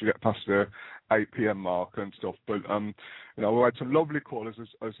once we get past the 8 p.m. mark and stuff. But we had some lovely callers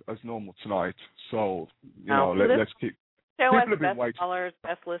as normal tonight. So let's keep. Show us people have been best waiting. callers,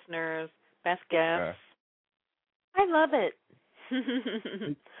 best listeners, best guests. I love it.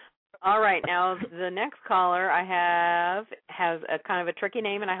 All right, now the next caller I have has a kind of a tricky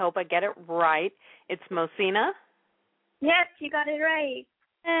name, and I hope I get it right. It's Mosina. Yes, you got it right.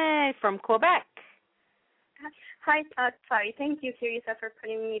 Hey, from Quebec. Hi, sorry. Thank you, Teresa, for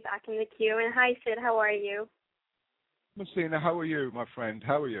putting me back in the queue. And hi, Sid. How are you? Messina, how are you, my friend?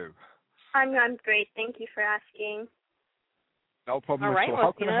 How are you? I'm great. Thank you for asking. No problem all right, at all.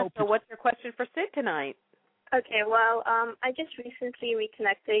 How can I help so you? what's your question for Sid tonight? Okay, well, I just recently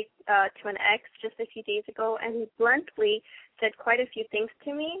reconnected to an ex just a few days ago, and he bluntly said quite a few things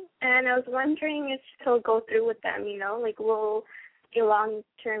to me, and I was wondering if he'll go through with them, like will a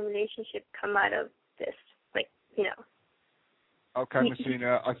long-term relationship come out of this, Okay,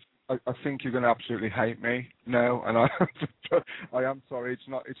 Messina, I think you're going to absolutely hate me now, and I am sorry.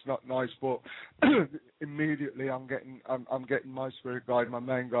 It's not nice, but immediately I'm getting my spirit guide, my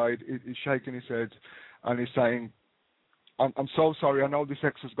main guide, is shaking his head, and he's saying, "I'm so sorry. I know this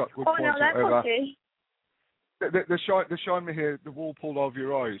ex has got good points." Oh no, that's whatever. okay. They're showing me here the wool pulled over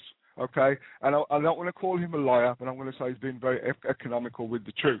your eyes. Okay, and I don't want to call him a liar, but I'm going to say he's been very economical with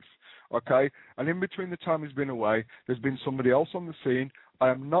the truth. Okay, and in between the time he's been away, there's been somebody else on the scene. I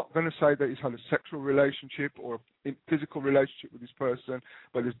am not going to say that he's had a sexual relationship or a physical relationship with this person,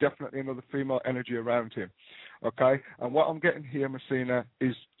 but there's definitely another female energy around him. Okay, and what I'm getting here, Messina,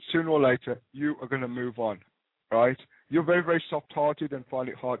 is sooner or later you are going to move on. Right? You're very, very soft-hearted and find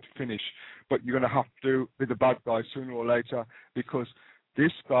it hard to finish, but you're going to have to be the bad guy sooner or later because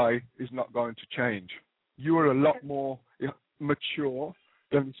this guy is not going to change. You are a lot more mature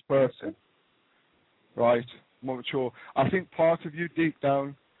than this person, right? More mature. I think part of you deep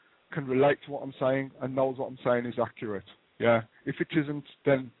down can relate to what I'm saying and knows what I'm saying is accurate. Yeah. If it isn't,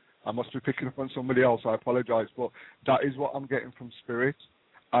 then I must be picking up on somebody else. I apologize, but that is what I'm getting from spirit,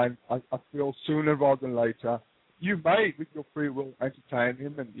 and I feel sooner rather than later. You may, with your free will, entertain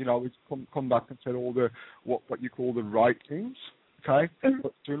him, and he's come back and said all the what you call the right things. Okay,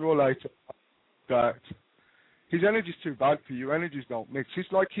 but sooner or later, that his energy's too bad for you. Energies don't mix.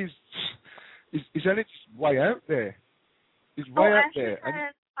 It's like his energy's way out there. He's way out there.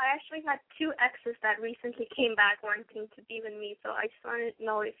 I actually had two exes that recently came back wanting to be with me, so I just wanted to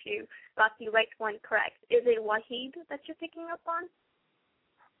know if you got the right one correct. Is it Wahid that you're picking up on?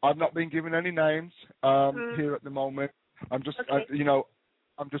 I've not been given any names here at the moment. I'm just, okay.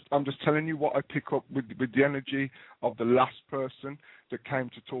 I'm just telling you what I pick up with the energy of the last person that came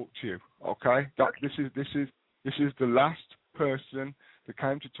to talk to you. Okay, this is the last person that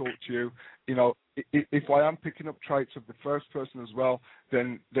came to talk to you. If I am picking up traits of the first person as well,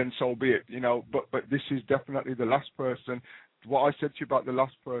 then so be it. But this is definitely the last person. What I said to you about the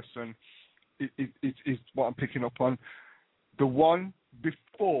last person is what I'm picking up on. The one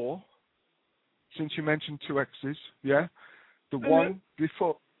before, since you mentioned two exes, yeah. The one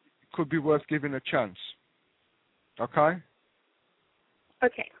before could be worth giving a chance. Okay?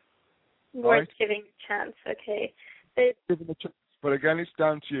 Okay. Worth giving a chance, okay. Giving a chance. But again, it's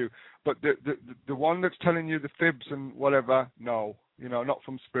down to you. But the one that's telling you the fibs and whatever, no. Not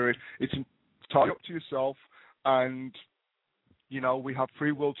from spirit. It's entirely up to yourself. And, we have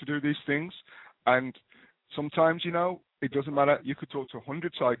free will to do these things. And sometimes, it doesn't matter. You could talk to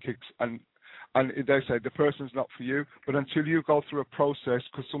 100 psychics and they say the person's not for you, but until you go through a process,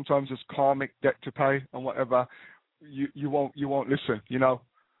 because sometimes there's karmic debt to pay and whatever, you won't listen.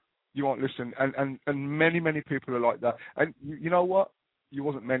 You won't listen, and many people are like that. And you know what? You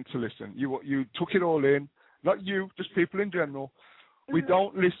wasn't meant to listen. You took it all in. Not you, just people in general. We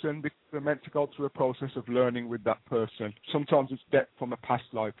don't listen because we're meant to go through a process of learning with that person. Sometimes it's debt from a past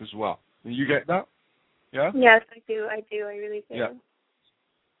life as well. You get that? Yeah. Yes, I do. I really do. Yeah.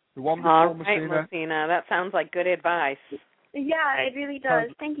 The one before All right, Messina, that sounds like good advice. Yeah, it really does.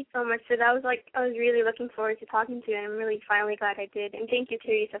 Thank you so much. So I was really looking forward to talking to you, and I'm really finally glad I did. And thank you,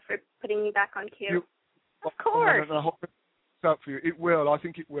 Teresa, for putting me back on queue. Of course. I hope it's up for you. It will. I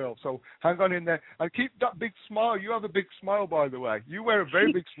think it will. So hang on in there and keep that big smile. You have a big smile, by the way. You wear a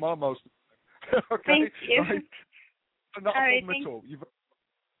very big smile most of the time. Okay. Thank you. Right. Not a problem at all.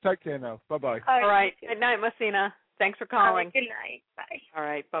 Take care now. Bye-bye. All right. Good night, Messina. Thanks for calling. Good night. Bye. All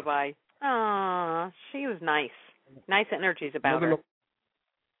right. Bye-bye. Aw, she was nice. Nice energies about her.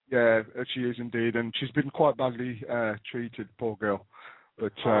 Yeah, she is indeed. And she's been quite badly treated, poor girl.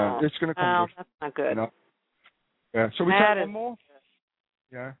 But it's going to come good. That's not good. Yeah. So we take one more?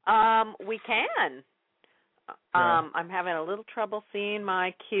 Yeah. We can. Yeah. I'm having a little trouble seeing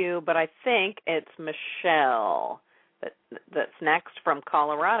my queue, but I think it's Michelle that's next from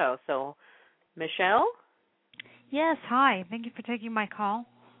Colorado. So, Michelle? Yes, hi. Thank you for taking my call.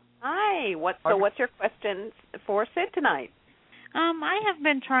 Hi. What's your question for Sid tonight? I have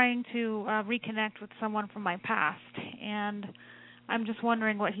been trying to reconnect with someone from my past, and I'm just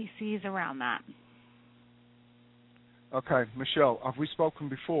wondering what he sees around that. Okay, Michelle, have we spoken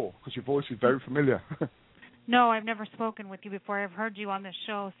before? Because your voice is very familiar. No, I've never spoken with you before. I've heard you on this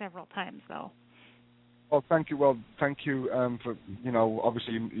show several times, though. Well, thank you. Well, thank you for,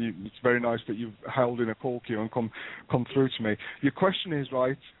 obviously it's very nice that you've held in a call queue and come through to me. Your question is,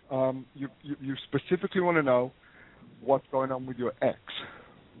 right, you specifically want to know what's going on with your ex.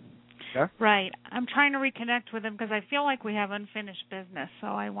 Yeah? Right. I'm trying to reconnect with him because I feel like we have unfinished business, so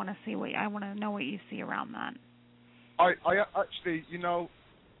I want to know what you see around that. I actually,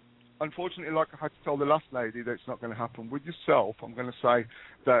 unfortunately, like I had to tell the last lady that it's not going to happen. With yourself, I'm going to say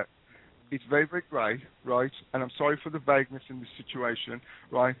that it's very, very grey, right? And I'm sorry for the vagueness in this situation,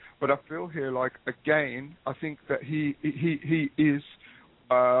 right? But I feel here like, again, I think that he is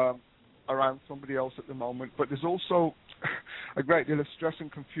around somebody else at the moment. But there's also a great deal of stress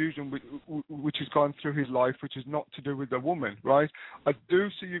and confusion which has gone through his life, which is not to do with the woman, right? I do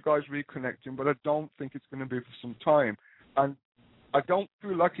see you guys reconnecting, but I don't think it's going to be for some time. And I don't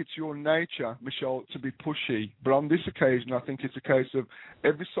feel like it's your nature, Michelle, to be pushy. But on this occasion, I think it's a case of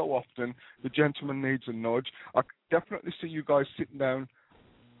every so often, the gentleman needs a nudge. I definitely see you guys sitting down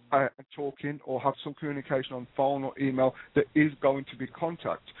and talking or have some communication on phone or email. There is going to be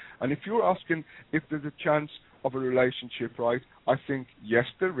contact. And if you're asking if there's a chance of a relationship, right, I think, yes,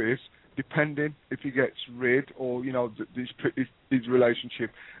 there is, depending if he gets rid or, his relationship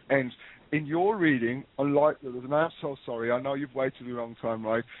ends. In your reading, unlike the others, and I'm so sorry, I know you've waited a long time,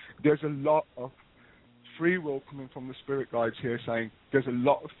 right? There's a lot of free will coming from the spirit guides here saying there's a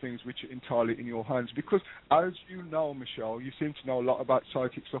lot of things which are entirely in your hands. Because, as you know, Michelle, you seem to know a lot about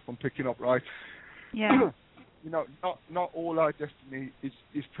psychic stuff I'm picking up, right? Yeah. Not all our destiny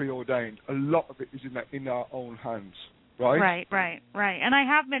is preordained. A lot of it is in our own hands, right? Right. And I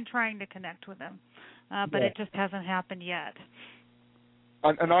have been trying to connect with him, but it just hasn't happened yet.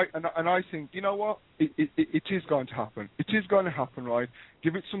 And I think, you know what? It is going to happen. It is going to happen, right?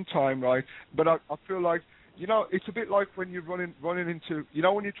 Give it some time, right? But I feel like, it's a bit like when you're running into,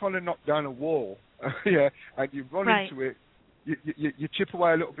 when you're trying to knock down a wall, yeah, and you run into it, you chip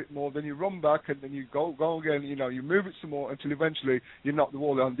away a little bit more, then you run back, and then you go again, you move it some more until eventually you knock the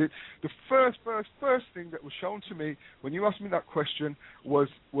wall down. The first thing that was shown to me when you asked me that question was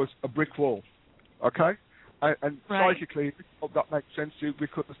a brick wall, okay? And psychically, that makes sense to you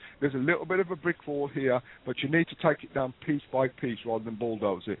because there's a little bit of a brick wall here, but you need to take it down piece by piece rather than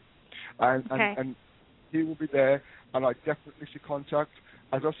bulldoze it. And he will be there, and I definitely see contact.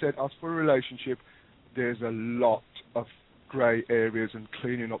 As I said, as for a relationship, there's a lot of grey areas and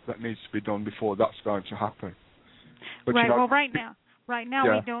cleaning up that needs to be done before that's going to happen. But right. Well, right now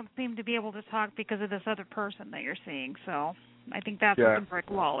yeah. we don't seem to be able to talk because of this other person that you're seeing. So I think that's what the brick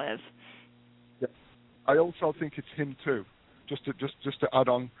wall is. Yeah. I also think it's him too. Just to add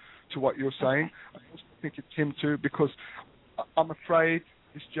on to what you're saying, I also think it's him too because I'm afraid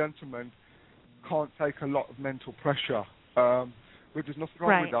this gentleman can't take a lot of mental pressure. But there's nothing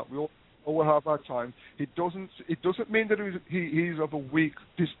wrong with that. We all have our time. It doesn't mean that he's of a weak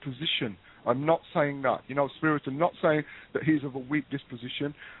disposition. I'm not saying that. Spirit, I'm not saying that he's of a weak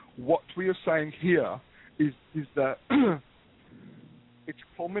disposition. What we are saying here is that it's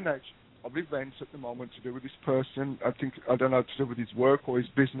a culmination of events at the moment to do with this person. I don't know, to do with his work or his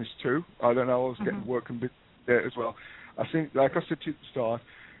business too. I don't know, I was getting work and business there as well. I think, like I said to the start,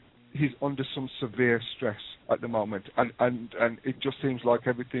 he's under some severe stress at the moment, and it just seems like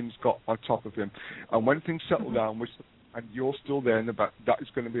everything's got on top of him. And when things settle down, and you're still there in the back, that is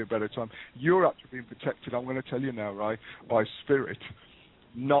going to be a better time. You're actually being protected, I'm going to tell you now, right, by Spirit,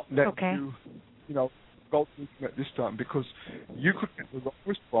 not let you, go through at this time, because you could get the wrong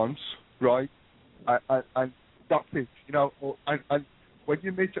response, right, and that's it, and when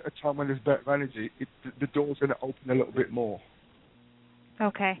you meet at a time when there's better energy, the door's going to open a little bit more.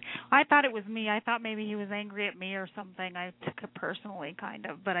 Okay. I thought it was me. I thought maybe he was angry at me or something. I took it personally, kind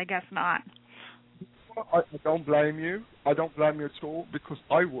of, but I guess not. I don't blame you. I don't blame you at all, because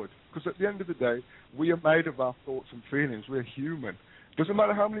I would. Because at the end of the day, we are made of our thoughts and feelings. We're human. Doesn't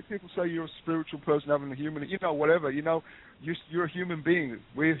matter how many people say you're a spiritual person having a human, whatever, you're a human being.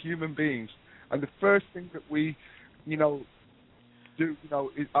 We're human beings. And the first thing that we, do,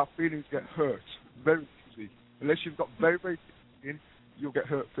 is our feelings get hurt very easily. Unless you've got very, very deep in, you'll get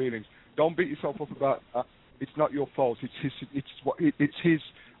hurt feelings. Don't beat yourself up about that. It's not your fault. It's his.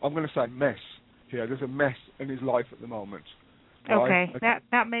 I'm going to say mess. Here, there's a mess in his life at the moment. Okay, right?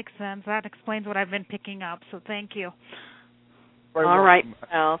 That makes sense. That explains what I've been picking up. So thank you. All right,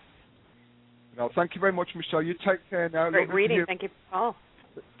 Mel. No, thank you very much, Michelle. You take care now. Great reading. Thank you for the call.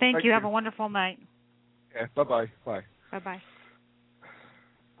 Thank you. Have a wonderful night. Yeah, bye-bye. Bye. Bye-bye.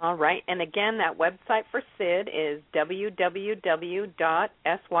 All right. And again, that website for Sid is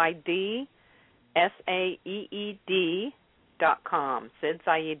www.sydsaeed.com,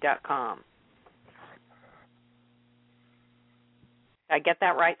 SydSaeed.com. Did I get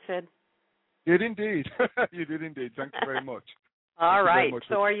that right, Sid? You did indeed. You did indeed. Thank you very much. All right.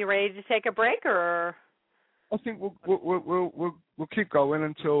 So are you ready to take a break, or? I think we'll keep going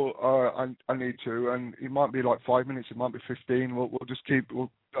until I need to, and it might be like 5 minutes, it might be 15. We'll just keep. All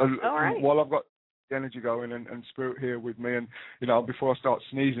right. While I've got the energy going and Spirit here with me, and before I start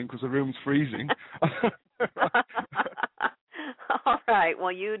sneezing because the room's freezing. All right.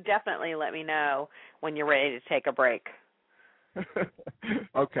 Well, you definitely let me know when you're ready to take a break.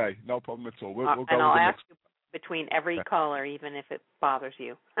 Okay, no problem at all. We'll go. And I'll ask you between every caller, even if it bothers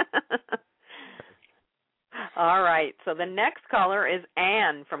you. All right. So the next caller is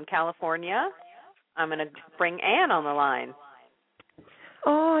Anne from California. I'm going to bring Anne on the line.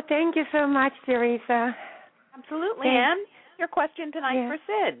 Oh, thank you so much, Teresa. Absolutely, Anne. Your question tonight for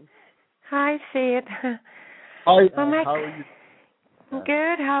Sid. Hi, Sid. Hi, how are you?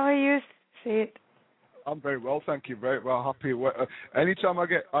 Good. How are you, Sid? I'm very well, thank you. Very well, happy. Anytime I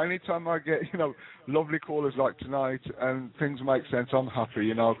get, lovely callers like tonight and things make sense, I'm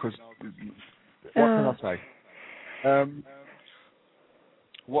happy. Because what can I say?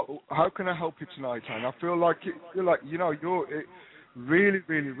 How can I help you tonight, Anne? I feel like you're really,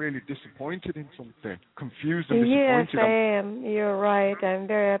 really, really disappointed in something, confused and disappointed. Yes, I am. You're right. I'm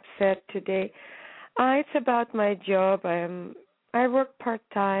very upset today. It's about my job. I work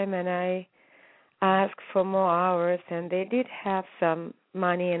part-time, and I asked for more hours, and they did have some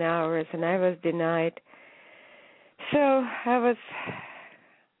money and hours, and I was denied. So I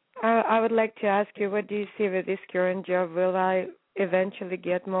would like to ask you, what do you see with this current job? Will I eventually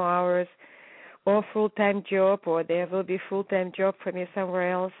get more hours or full-time job, or there will be full-time job for me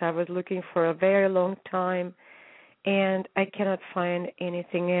somewhere else? I was looking for a very long time, and I cannot find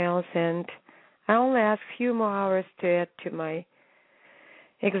anything else, and I only asked a few more hours to add to my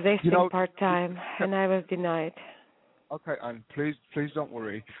existing part-time, and I was denied. Okay, and please don't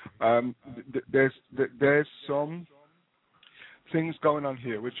worry. There's some things going on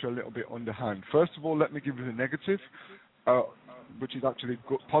here which are a little bit underhand. First of all, let me give you the negative, which is actually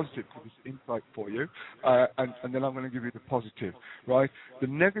positive for this insight for you, and then I'm going to give you the positive. Right? The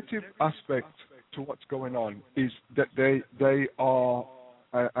negative aspect to what's going on is that they are.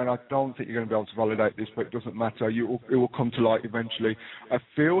 And I don't think you're going to be able to validate this, but it doesn't matter. It will come to light eventually. I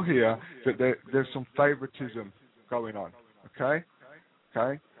feel here that there's some favoritism going on. Okay.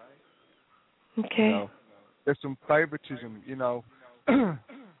 There's some favoritism.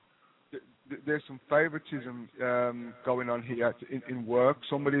 There's some favoritism going on here in work.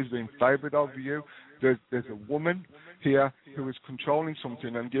 Somebody's being favored over you. There's a woman here who is controlling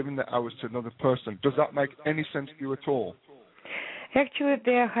something and giving the hours to another person. Does that make any sense to you at all? Actually,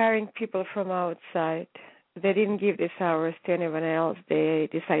 they're hiring people from outside. They didn't give these hours to anyone else. They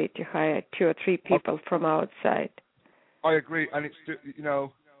decided to hire 2 or 3 people from outside. I agree, and it's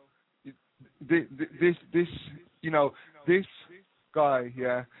this guy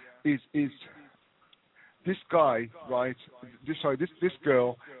here is this guy, right? This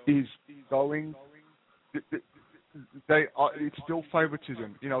girl is going. It's still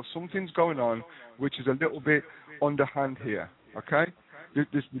favoritism. Something's going on, which is a little bit underhand here. Okay,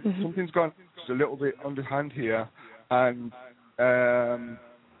 something's going on, which is a little bit underhand here, and the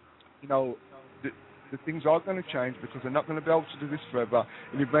things are going to change because they're not going to be able to do this forever,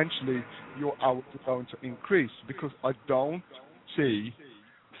 and eventually your hours are going to increase because I don't see,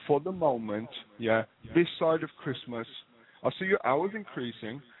 for the moment, this side of Christmas, I see your hours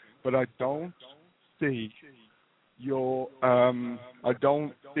increasing, but I don't see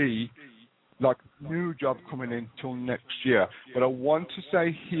like new job coming in till next year. But I want to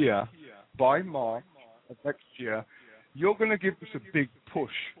say here, by March of next year, you're going to give us a big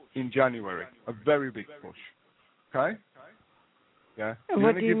push in January, a very big push. Okay? Yeah.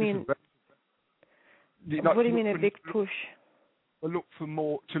 What do you mean? What do you mean a big push? To look for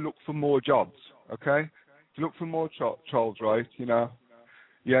more jobs. Okay? To look for more jobs, right?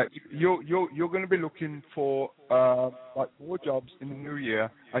 Yeah, you're going to be looking for more jobs in the new year,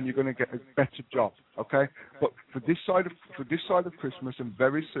 and you're going to get a better job, okay? But for this side of Christmas, and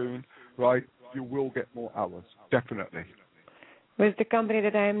very soon, right, you will get more hours, definitely. With the company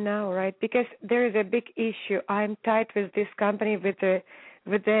that I am now, right? Because there is a big issue. I'm tied with this company with the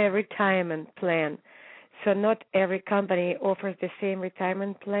retirement plan. So not every company offers the same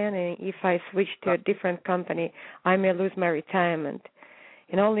retirement plan, and if I switch to a different company, I may lose my retirement.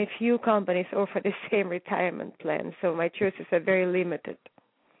 And only few companies offer the same retirement plan, so my choices are very limited.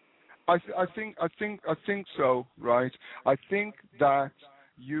 I think so, right? I think that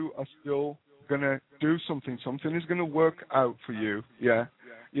you are still gonna do something. Something is gonna work out for you. Yeah,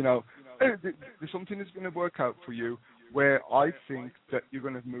 something is gonna work out for you where I think that you're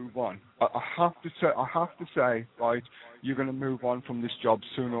gonna move on. I have to say, right? You're gonna move on from this job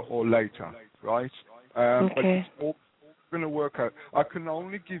sooner or later, right? Okay. But it's all gonna work out. I can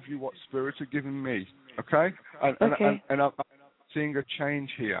only give you what Spirit are giving me. Okay. And I'm seeing a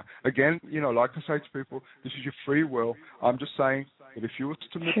change here. Again, like I say to people, this is your free will. I'm just saying that if you were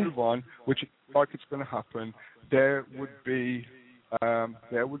to move on, which is like it's going to happen, there's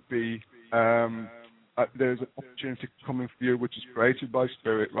an opportunity coming for you, which is created by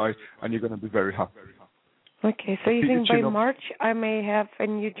Spirit, right? And you're going to be very happy. Okay, so you think by March I may have a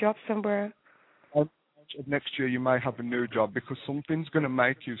new job somewhere? Next year you may have a new job because something's going to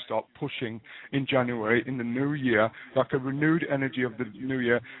make you start pushing in January, in the new year, like a renewed energy of the new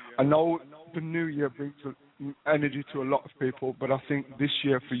year. I know the new year brings energy to a lot of people, but I think this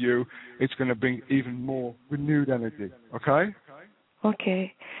year for you, it's going to bring even more renewed energy, okay?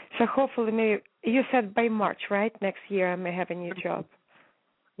 Okay. So hopefully, maybe, you said by March, right? Next year I may have a new job.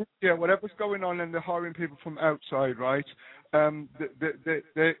 Yeah, whatever's going on and they're hiring people from outside, right?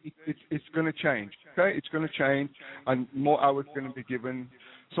 It's going to change, okay? It's going to change, and more hours are going to be given.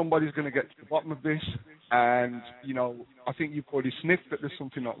 Somebody's going to get to the bottom of this, and, I think you've already sniffed that there's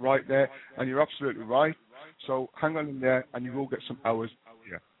something not right there, and you're absolutely right. So hang on in there, and you will get some hours.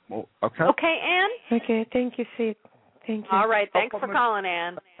 Yeah. Well, okay? Okay, Anne? Okay, thank you, Sid. Thank you. All right, thanks for calling,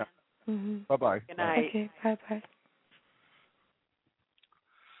 Anne. Mm-hmm. Bye-bye. Good night. Okay, bye-bye.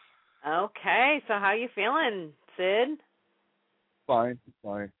 Okay, so how you feeling, Sid? Fine.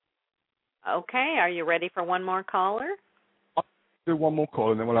 Okay, are you ready for one more caller? I'll do one more call,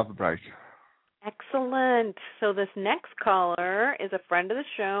 and then we'll have a break. Excellent. So this next caller is a friend of the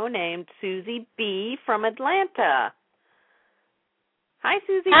show named Susie B. from Atlanta. Hi,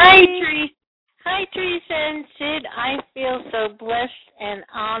 Susie B. Hi, Teresa and Sid. I feel so blessed and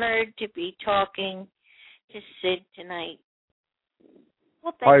honored to be talking to Sid tonight.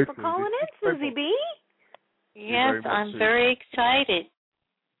 Well, thanks for calling in, Susie B. Yes, I'm very excited.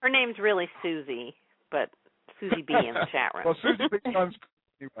 Her name's really Susie, but Susie B in the chat room. Well, Susie B sounds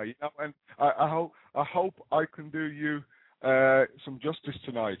good anyway, and I hope I can do you some justice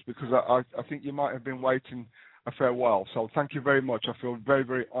tonight, because I think you might have been waiting a fair while. So thank you very much. I feel very,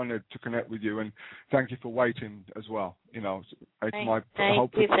 very honored to connect with you, and thank you for waiting as well. It's my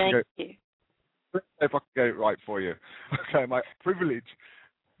Thank you. If I can get it right for you. Okay, my privilege.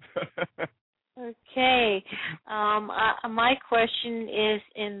 Okay. My question is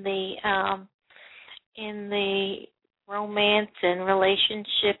in the romance and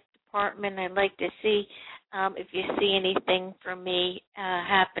relationship department. I'd like to see if you see anything for me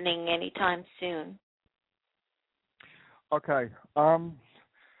happening anytime soon. Okay.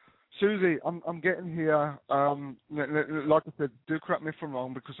 Susie, I'm getting here. Like I said, do correct me if I'm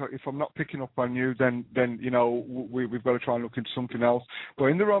wrong, because if I'm not picking up on you, then we've got to try and look into something else. But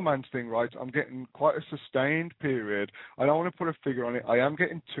in the romance thing, right, I'm getting quite a sustained period. I don't want to put a figure on it. I am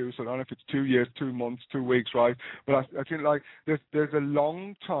getting 2, so I don't know if it's 2 years, 2 months, 2 weeks, right? But I think like there's a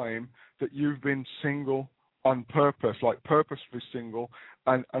long time that you've been single on purpose, like purposefully single.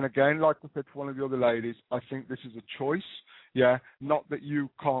 And again, like I said to one of the other ladies, I think this is a choice. Yeah, not that you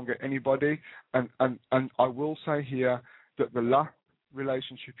can't get anybody. And I will say here that the last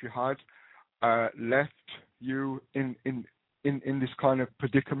relationship you had left you in this kind of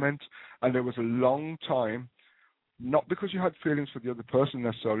predicament, and there was a long time, not because you had feelings for the other person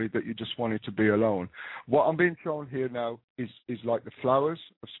necessarily, that you just wanted to be alone. What I'm being shown here now is like the flowers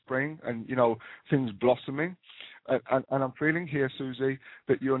of spring and, things blossoming. And I'm feeling here, Susie,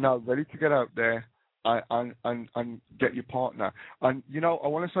 that you're now ready to get out there and get your partner. And, I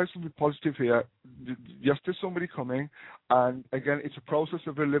want to say something positive here. Yes, there's somebody coming, and again, it's a process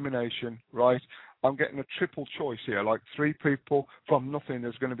of elimination, right? I'm getting a triple choice here, like 3 people from nothing.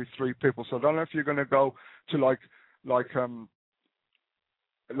 There's going to be 3 people. So I don't know if you're going to go to like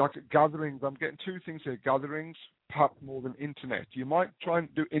gatherings. I'm getting 2 things here: gatherings, perhaps more than internet. You might try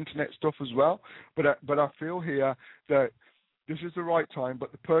and do internet stuff as well, but I feel here that this is the right time.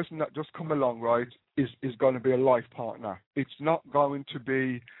 But the person that just come along, right, is going to be a life partner. It's not going to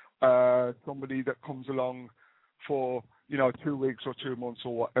be somebody that comes along for 2 weeks or 2 months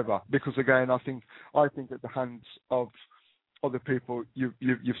or whatever. Because again, I think at the hands of other people,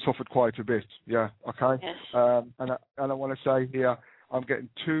 you've suffered quite a bit. Yeah. Okay. Yes. And I want to say here, I'm getting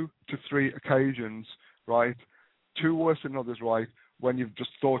 2 to 3 occasions, right? 2 worse than others, right? When you've just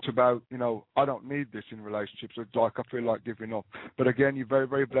thought about, I don't need this in relationships. It's like I feel like giving up. But again, you're very,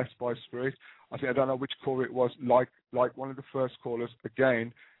 very blessed by spirit. I don't know which caller it was. Like one of the first callers.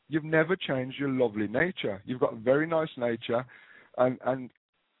 Again, you've never changed your lovely nature. You've got a very nice nature, and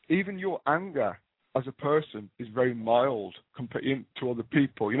even your anger as a person is very mild compared to other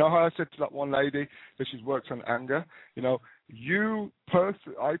people. You know how I said to that one lady that she's worked on anger? I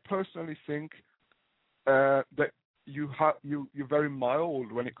personally think that you're very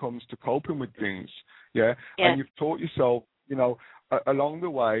mild when it comes to coping with things, yeah? And you've taught yourself, along the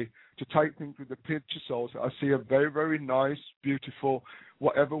way to take things with a pinch of salt. I see a very, very nice, beautiful,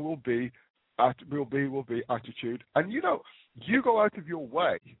 whatever will be attitude. And you go out of your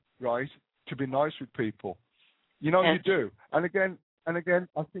way, right, to be nice with people. You do. And again, I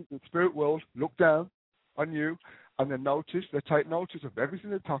think the spirit world look down on you and they take notice of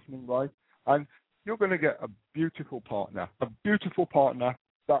everything that's happening, right? And you're going to get a beautiful partner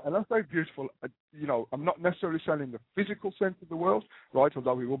that, and I say beautiful, I'm not necessarily saying in the physical sense of the world, right,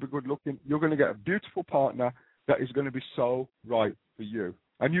 although he will be good looking. You're going to get a beautiful partner that is going to be so right for you,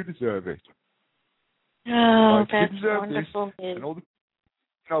 and you deserve it. Oh, right? that's you deserve wonderful. This, and all the,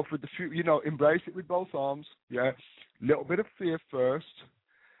 for the embrace it with both arms, yeah. A little bit of fear first,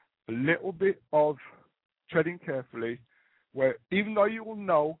 a little bit of treading carefully, where even though you will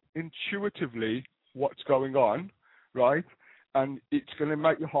know intuitively what's going on, right, and it's going to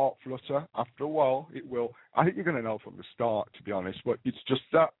make your heart flutter after a while, it will. I think you're going to know from the start, to be honest, but it's just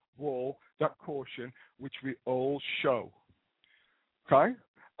that wall, that caution, which we all show, okay?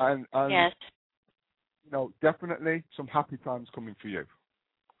 And yes. Definitely some happy times coming for you.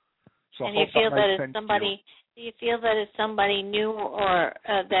 So and you feel that it's somebody. Do you feel that it's somebody new, or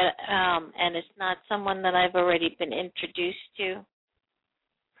and it's not someone that I've already been introduced to?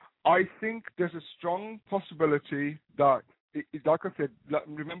 I think there's a strong possibility that, like I said,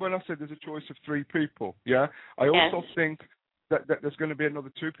 remember when I said there's a choice of 3 people, yeah? I also think that there's going to be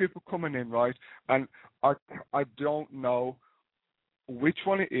another 2 people coming in, right? And I don't know which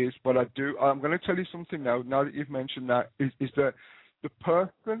one it is, but I'm going to tell you something now that you've mentioned that, is that the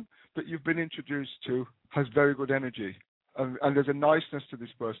person that you've been introduced to has very good energy. And there's a niceness to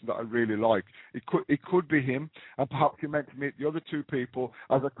this person that I really like. It could be him, and perhaps you're meant to meet the other 2 people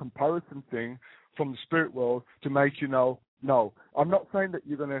as a comparison thing from the spirit world to make you know. No, I'm not saying that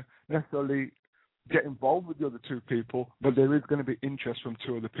you're going to necessarily get involved with the other 2 people, but there is going to be interest from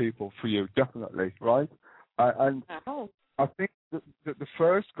 2 other people for you, definitely, right? And I think that the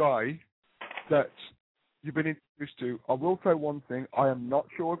first guy that you've been introduced to, I will say one thing, I am not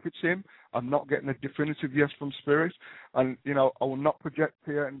sure if it's him. I'm not getting a definitive yes from spirit. And, I will not project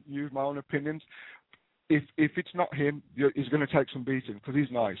here and use my own opinions. If it's not him, he's going to take some beating because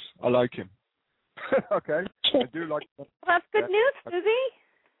he's nice. I like him. Okay? I do like him. Well, that's good news, Susie.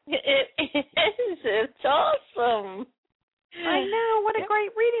 It is. It's awesome. I know. What a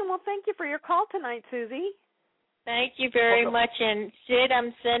great reading. Well, thank you for your call tonight, Susie. Thank you very much. And Sid,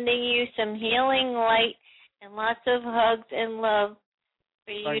 I'm sending you some healing light and lots of hugs and love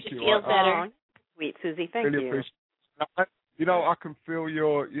for you to feel better. Sweet, Susie. Thank really you. Appreciate it. I can feel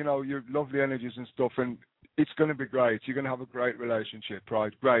your lovely energies and stuff, and it's going to be great. You're going to have a great relationship,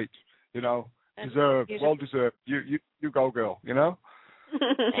 right? Great. Deserved. Well deserved. You go, girl.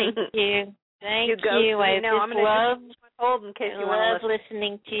 Thank you. Thank you. I'm going to hold in case you want to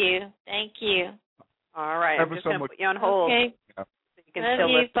listening to you. Thank you. All right. I'm just going to put you on hold. Okay. So you can Love still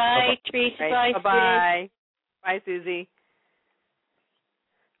you. listen. Bye, Teresa. Right. Bye, Bye. Bye, Susie.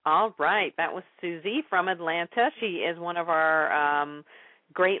 All right. That was Susie from Atlanta. She is one of our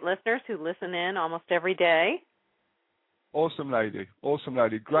great listeners who listen in almost every day. Awesome lady.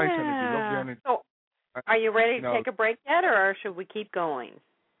 Great energy. Lovely energy. So, are you ready to take a break yet, or should we keep going?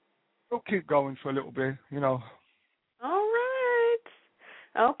 We'll keep going for a little bit, All right.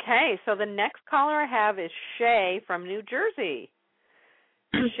 Okay, so the next caller I have is Shay from New Jersey.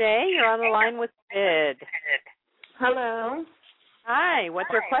 Shay, you're on the line with Sid. Hello. Hi, what's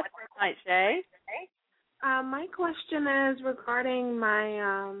your question tonight, Shay? My question is regarding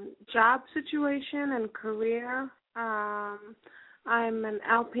my job situation and career. I'm an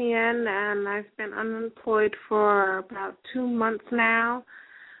LPN, and I've been unemployed for about 2 months now.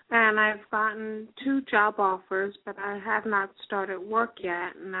 And I've gotten 2 job offers, but I have not started work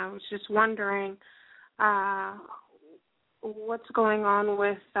yet. And I was just wondering what's going on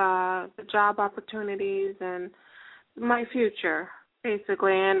with the job opportunities and my future,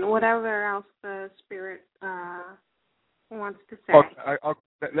 basically, and whatever else the spirit wants to say.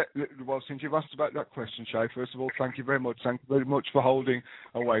 Well, since you've asked about that question, Shay, first of all, thank you very much. Thank you very much for holding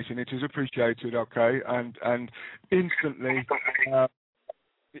and waiting. It is appreciated, okay? And instantly, I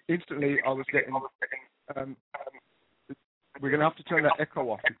was getting... we're going to have to turn that echo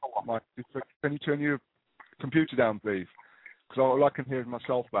off, Mike. Can you turn your computer down, please? Because all I can hear is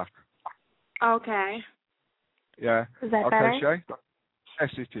myself back. Okay. Yeah. Is that better? Okay, Shay? Yes,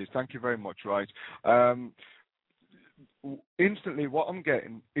 it is. Thank you very much, right. Instantly, what I'm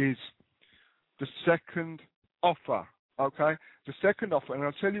getting is the second offer, okay? The second offer, and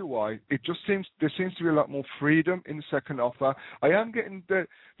I'll tell you why. There seems to be a lot more freedom in the second offer. I am getting the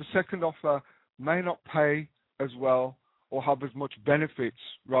second offer may not pay as well or have as much benefits,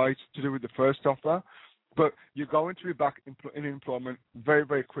 right, to do with the first offer, but you're going to be back in employment very,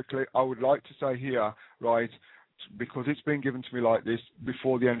 very quickly. I would like to say here, right, because it's been given to me like this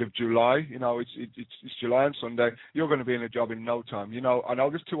before the end of July. It's July on Sunday. You're going to be in a job in no time. I know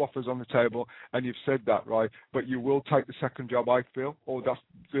there's 2 offers on the table, and you've said that, right? But you will take the second job, I feel, or that's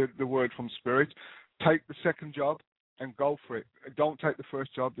the word from Spirit. Take the second job and go for it. Don't take the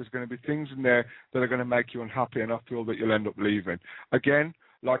first job. There's going to be things in there that are going to make you unhappy, and I feel that you'll end up leaving. Again,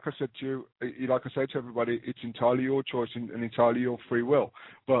 like I said to you, like I say to everybody, it's entirely your choice and entirely your free will.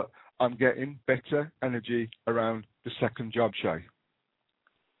 But I'm getting better energy around the second job, Shay.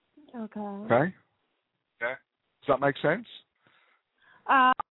 Okay. Okay? Yeah. Does that make sense?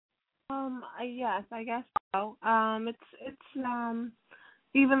 Yes, I guess so. It's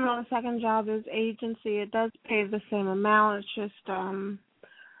even though the second job is agency, it does pay the same amount. It's just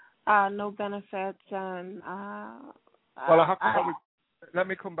no benefits and well, I have to let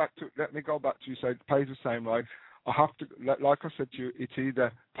me go back to you. Say it pays the same, right? I have to, like I said to you, it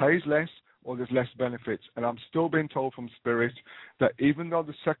either pays less or there's less benefits. And I'm still being told from Spirit that even though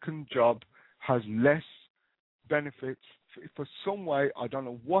the second job has less benefits, for some way, I don't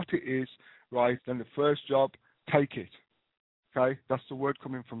know what it is, right, than the first job, take it. Okay? That's the word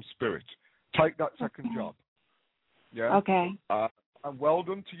coming from Spirit. Take that second job. Yeah? Okay. And well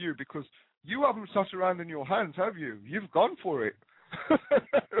done to you, because you haven't sat around in your hands, have you? You've gone for it.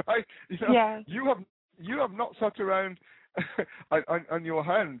 Right? Yeah. You have not sat around on your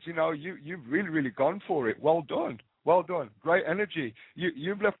hands. You've really, really gone for it. Well done. Well done. Great energy.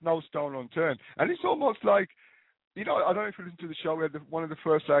 You've left no stone unturned. And it's almost like, I don't know if you listened to the show where one of the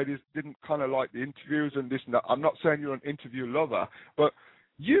first ladies didn't kind of like the interviews and this and that. I'm not saying you're an interview lover, but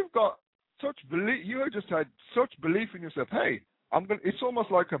you've got such belief. You just had such belief in yourself. Hey, it's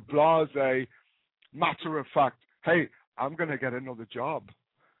almost like a blasé, matter of fact. Hey, I'm going to get another job.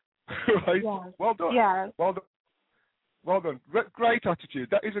 Right? Yeah. Well done. Yeah. Well done. Well done. Great attitude.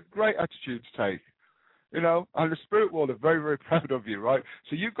 That is a great attitude to take. And the spirit world are very, very proud of you, right?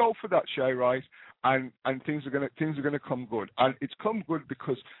 So you go for that, Shay, right? And things are gonna come good. And it's come good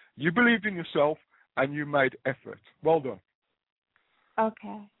because you believed in yourself and you made effort. Well done.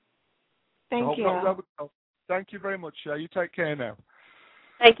 Okay. Thank you. Thank you very much, Shay. You take care now.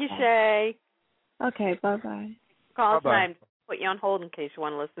 Thank you, Shay. Okay, bye-bye. Call us time. Put you on hold in case you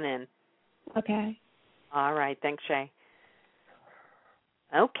want to listen in. Okay. All right. Thanks, Shay.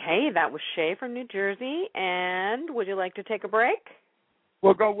 Okay, that was Shay from New Jersey. And would you like to take a break?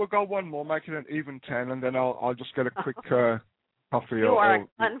 We'll go one more, make it an even 10, and then I'll just get a quick coffee. You are a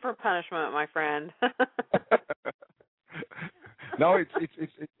glutton for punishment, my friend. No,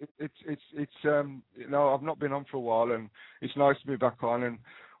 I've not been on for a while, and it's nice to be back on, and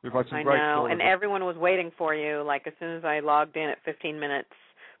we've had some great callers. And everyone was waiting for you. Like, as soon as I logged in at 15 minutes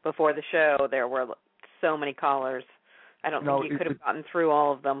before the show, there were so many callers. I don't think you could have gotten through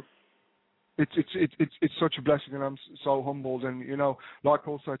all of them. It's such a blessing, and I'm so humbled. And like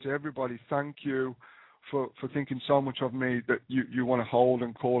also to everybody, thank you for thinking so much of me that you want to hold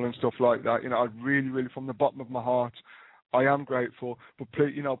and call and stuff like that. I really, really, from the bottom of my heart, I am grateful. But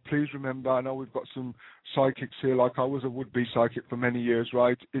please remember, I know we've got some psychics here. Like I was a would-be psychic for many years,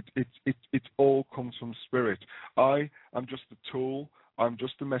 right? It all comes from Spirit. I am just the tool. I'm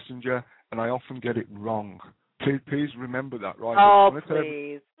just the messenger, and I often get it wrong. Please remember that, right? Oh,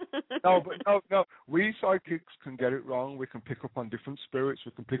 please. No. We psychics can get it wrong. We can pick up on different spirits.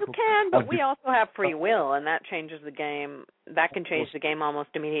 We can pick up. But we also have free will, and that changes the game. That can change the game almost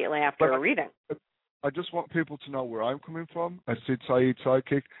immediately after a reading. I just want people to know where I'm coming from. As Saeed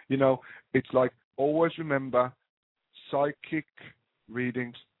Psychic, it's like, always remember, psychic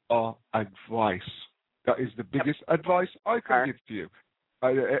readings are advice. That is the biggest advice I can give to you.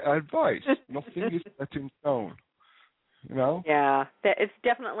 Advice. Nothing is set in stone. Yeah, it's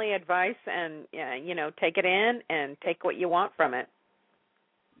definitely advice, and take it in and take what you want from it.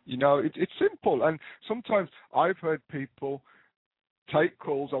 You know, it's simple. And sometimes I've heard people take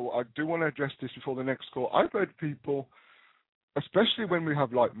calls. I do want to address this before the next call. I've heard people, especially when we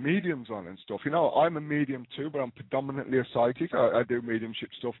have like mediums on and stuff. You know, I'm a medium too, but I'm predominantly a psychic. I do mediumship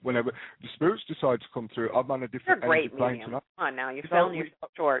stuff whenever the spirits decide to come through. I'm on a different You're a great plane medium. tonight. Come on now, you're selling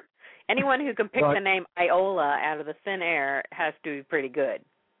yourself short. Anyone who can pick the name Iola out of the thin air has to be pretty good.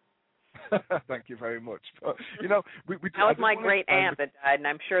 Thank you very much. But, you know, that was my great aunt that died, and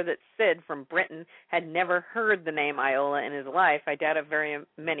I'm sure that Sid from Britain had never heard the name Iola in his life. I doubt if very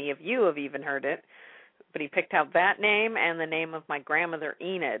many of you have even heard it, but he picked out that name and the name of my grandmother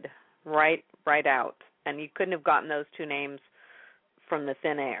Enid right out, and you couldn't have gotten those two names from the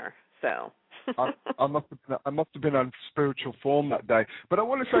thin air. So I must have been on spiritual form that day. But I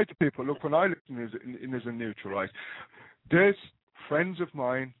want to say to people, look, when I listen in as a neutral, right, there's friends of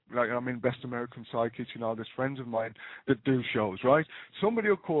mine, like I'm in Best American Psychics, you know, there's friends of mine that do shows, right? Somebody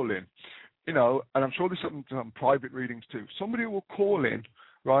will call in, you know, and I'm sure there's some private readings too. Somebody will call in,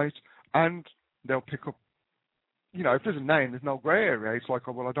 right, and they'll pick up, you know, if there's a name, there's no grey area. It's like,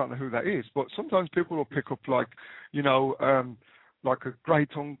 oh, well, I don't know who that is. But sometimes people will pick up like, you know, like a great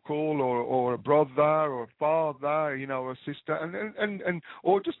uncle or a brother or a father, you know, or a sister, and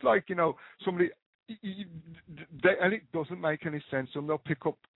or just like, you know, somebody. And it doesn't make any sense. And they'll pick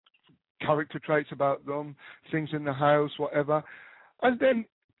up character traits about them, things in the house, whatever, and then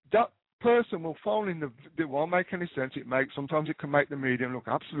that person will phone in. It won't make any sense. Sometimes it can make the medium look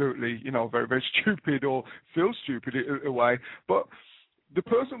absolutely, you know, very, very stupid or feel stupid in a way. But the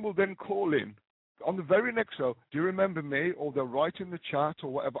person will then call in on the very next show, do you remember me? Or they'll write in the chat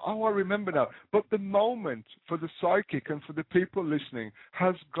or whatever. Oh, I remember now. But the moment for the psychic and for the people listening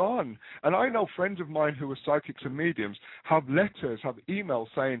has gone. And I know friends of mine who are psychics and mediums have letters, have emails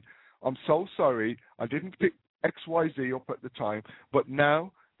saying, I'm so sorry, I didn't pick XYZ up at the time, but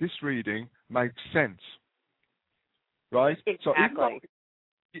now this reading makes sense. Right? Exactly.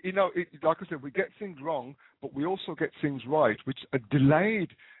 So you know, like I said, we get things wrong, but we also get things right, which are delayed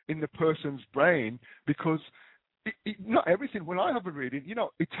in the person's brain because not everything. When I have a reading, you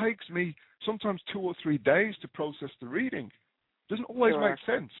know, it takes me sometimes 2 or 3 days to process the reading. Doesn't always make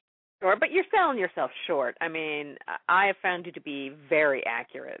sense. Sure, but you're selling yourself short. I mean, I have found you to be very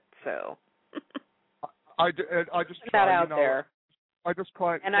accurate, so. I just put try, that out you know, there. I just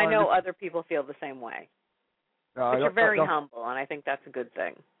try. And I know other people feel the same way. But you're very humble, and I think that's a good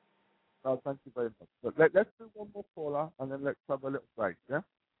thing. Oh, thank you very much. But let's do one more caller, and then let's have a little break, yeah?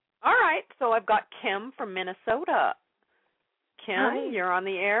 All right, so I've got Kim from Minnesota. Kim, Hi. You're on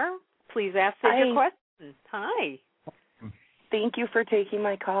the air. Please ask Sid your question. Hi. Thank you for taking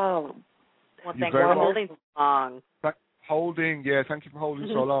my call. Well, thank you for holding so long. Thank you for holding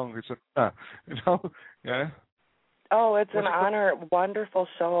so long. It's a, you know, yeah. Oh, it's an honor. Wonderful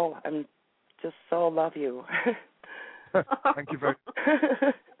show. I'm just so love you. Thank you very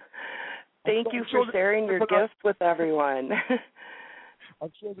much. Thank you for sharing your gift with everyone.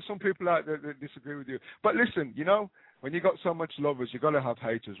 I'm sure there's some people out there that disagree with you. But listen, you know, when you got so much lovers, you got to have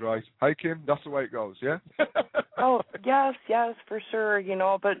haters, right? Hey, Kim, that's the way it goes, yeah? Oh, yes, for sure, you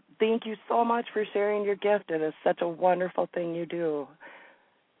know, but thank you so much for sharing your gift. It is such a wonderful thing you do.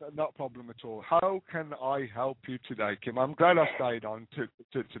 Not a problem at all. How can I help you today, Kim? I'm glad I stayed on to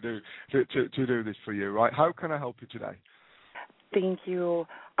do this for you, right? How can I help you today? Thank you.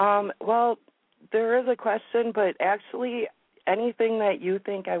 Well, there is a question, but actually anything that you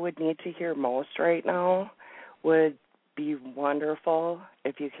think I would need to hear most right now would be wonderful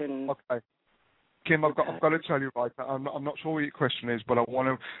if you can. Okay. Kim, I've got to tell you, right, I'm not sure what your question is, but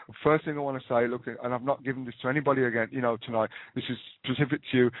first thing I want to say, look, and I've not given this to anybody again, you know, tonight. This is specific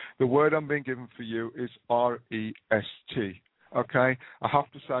to you. The word I'm being given for you is REST, okay? I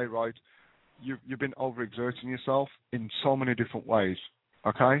have to say, right, you've been overexerting yourself in so many different ways,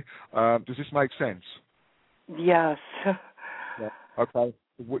 okay? Does this make sense? Yes. Yeah. Okay.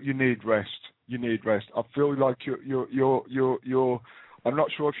 You need rest. You need rest. I feel like you're I'm not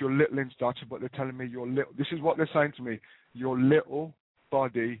sure if you're little in stature, but they're telling me you're little. This is what they're saying to me. Your little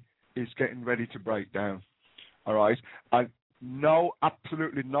body is getting ready to break down. All right? And no,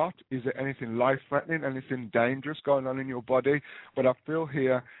 absolutely not. Is there anything life-threatening, anything dangerous going on in your body? But I feel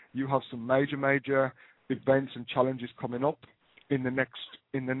here you have some major events and challenges coming up in the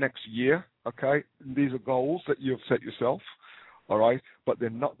next year. Okay? These are goals that you've set yourself. All right? But they're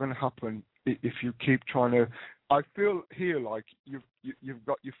not going to happen if you keep trying to. I feel here like you've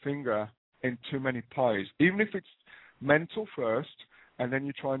got your finger in too many pies. Even if it's mental first, and then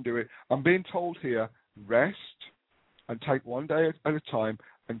you try and do it. I'm being told here, rest and take one day at a time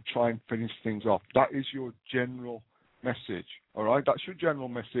and try and finish things off. That is your general message. All right, that's your general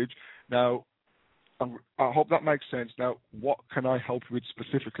message. Now, I hope that makes sense. Now, what can I help you with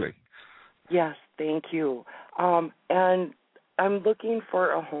specifically? Yes, thank you. And I'm looking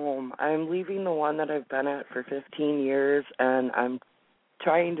for a home. I'm leaving the one that I've been at for 15 years, and I'm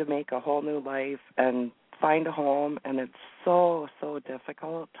trying to make a whole new life and find a home, and it's so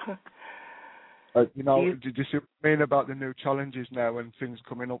difficult. Did you see what I mean about the new challenges now and things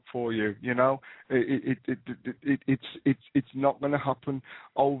coming up for you? You know, it's not going to happen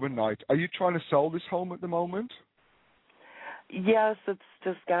overnight. Are you trying to sell this home at the moment? Yes, it's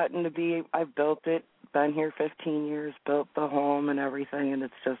just gotten to be, I've built it, been here 15 years, built the home and everything, and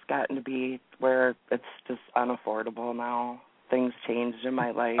it's just gotten to be where it's just unaffordable now. Things changed in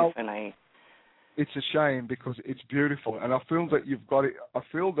my life, It's a shame because it's beautiful, and I feel that you've got it. I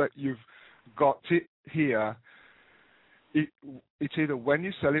feel that you've got it here. It's either when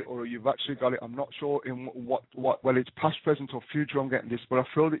you sell it or you've actually got it. I'm not sure in what well, it's past, present, or future. I'm getting this, but I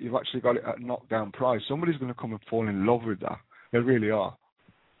feel that you've actually got it at a knockdown price. Somebody's going to come and fall in love with that. They really are.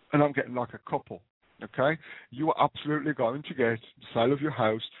 And I'm getting like a couple, okay? You are absolutely going to get the sale of your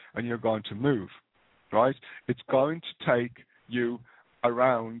house and you're going to move, right? It's going to take you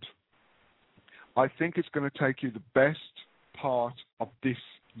around, I think it's going to take you the best part of this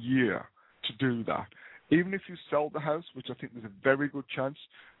year to do that. Even if you sell the house, which I think there's a very good chance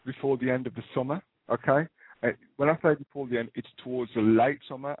before the end of the summer, okay? When I say before the end, it's towards the late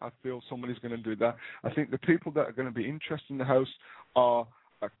summer. I feel somebody's going to do that. I think the people that are going to be interested in the house are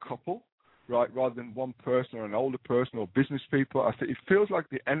a couple, right, rather than one person or an older person or business people. I think it feels like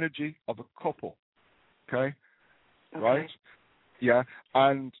the energy of a couple, okay? Right? Yeah,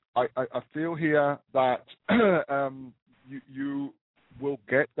 and I feel here that you will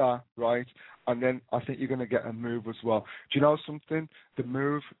get that, right? And then I think you're going to get a move as well. Do you know something? The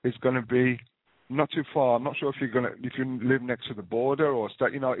move is going to be not too far. I'm not sure if you live next to the border or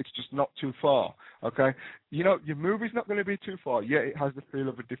state. You know, it's just not too far. Okay, you know, your move is not going to be too far. Yet it has the feel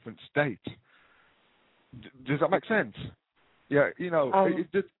of a different state. Does that make sense? Yeah, you know,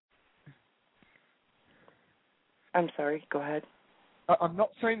 I'm sorry. Go ahead. I'm not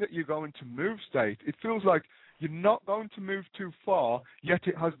saying that you're going to move state. It feels like you're not going to move too far, yet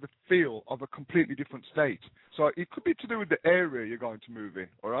it has the feel of a completely different state. So it could be to do with the area you're going to move in,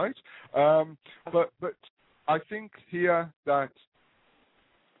 all right? But I think here that,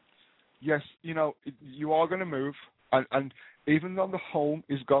 yes, you know, you are going to move, and even though the home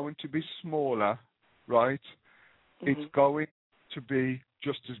is going to be smaller, right, it's going to be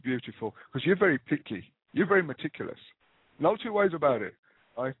just as beautiful because you're very picky. You're very meticulous. No two ways about it,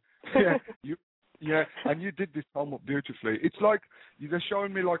 right? Yeah, and you did this home up beautifully. It's like they're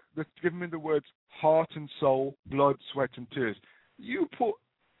showing me, like they're giving me the words heart and soul, blood, sweat, and tears. You put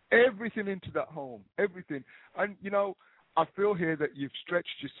everything into that home, everything. And, you know, I feel here that you've stretched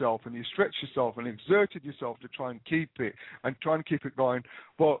yourself and exerted yourself to try and keep it going.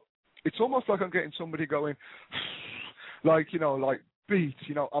 But it's almost like I'm getting somebody going, like, you know, like beat,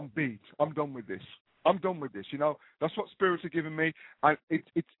 you know, I'm beat. I'm done with this. You know, that's what spirits are giving me. And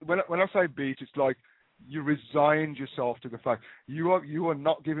it's when I say beat, it's like you resigned yourself to the fact you are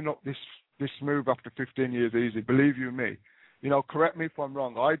not giving up this move after 15 years easy. Believe you me. You know, correct me if I'm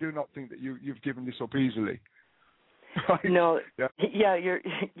wrong. I do not think that you've given this up easily. Right? No, yeah,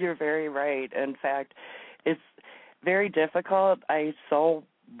 you're very right. In fact, it's very difficult. I so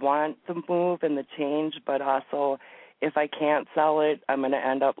want the move and the change, but also, if I can't sell it, I'm going to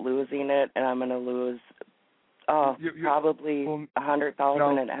end up losing it, and I'm going to lose probably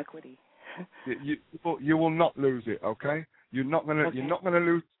 $100,000 in equity. You will not lose it, okay? You're not going to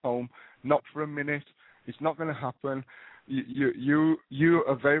lose home, not for a minute. It's not going to happen. You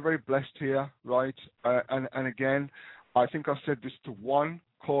are very, very blessed here, right? And again, I think I said this to one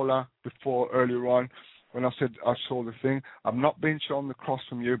caller before earlier on when I said I saw the thing. I'm not being shown the cross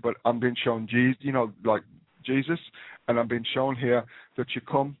from you, but I'm being shown Jesus, you know, like Jesus, and I'm being shown here that you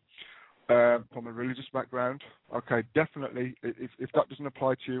come from a religious background. Okay, definitely. If that doesn't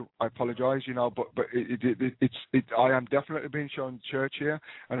apply to you, I apologize. You know, but I am definitely being shown church here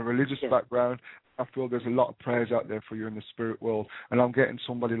and a religious background. I feel there's a lot of prayers out there for you in the spirit world, and I'm getting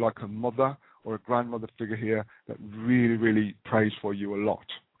somebody like a mother or a grandmother figure here that really, really prays for you a lot.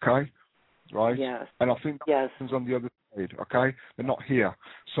 Okay, right? Yes. And I think that happens on the other side. Okay, they're not here,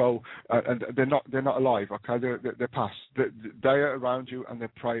 so and they're not alive. Okay, they're past. They are around you and they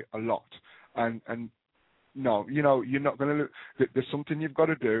pray a lot. And no, you know, you're not going to. There's something you've got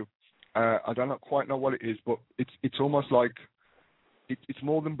to do. I don't quite know what it is, but it's almost like it's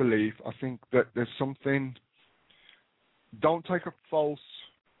more than belief. I think that there's something. Don't take a false.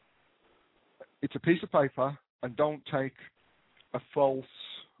 It's a piece of paper, and don't take a false.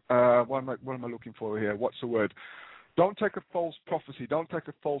 What am I looking for here? What's the word? Don't take a false prophecy. Don't take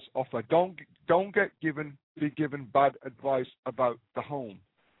a false offer. Don't be given bad advice about the home.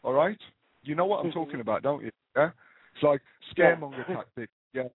 All right? You know what I'm talking about, don't you? Yeah. It's like scaremonger tactic.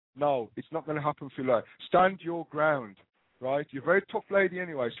 Yeah. No, it's not going to happen for you. Stand your ground. Right? You're a very tough lady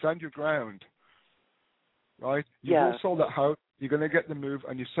anyway. Stand your ground. Right? You've all sold that house. You're going to get the move,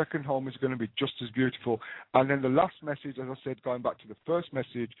 and your second home is going to be just as beautiful. And then the last message, as I said, going back to the first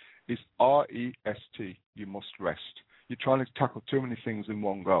message, is REST. You must rest. You're trying to tackle too many things in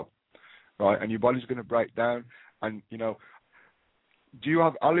one go, right? And your body's going to break down. And, you know, do you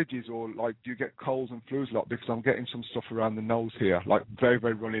have allergies or, like, do you get colds and flus a lot? Because I'm getting some stuff around the nose here, like very,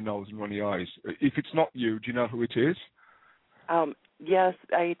 very runny nose and runny eyes. If it's not you, do you know who it is? Yes,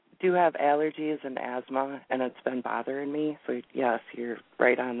 I do have allergies and asthma, and it's been bothering me. So yes, you're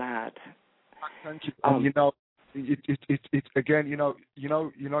right on that. Thank you. You know, it again. You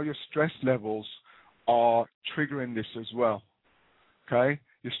know, your stress levels are triggering this as well. Okay,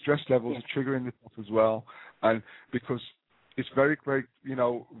 your stress levels are triggering this as well, and because it's very, very,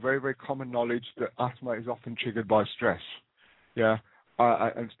 very, very common knowledge that asthma is often triggered by stress. Yeah.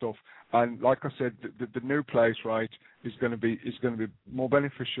 And stuff, and like I said, the new place, right, is going to be more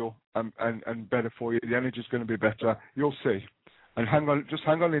beneficial and better for you. The energy is going to be better. You'll see. And just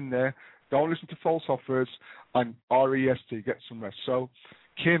hang on in there. Don't listen to false offers. And REST, get some rest. So,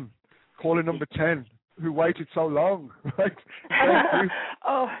 Kim, caller number 10, who waited so long, right? Thank you.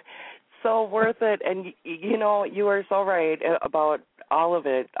 Oh, so worth it. And you are so right about all of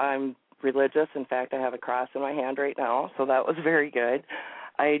it. I'm religious. In fact, I have a cross in my hand right now, so that was very good.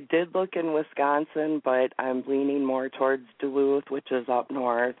 I did look in Wisconsin, but I'm leaning more towards Duluth, which is up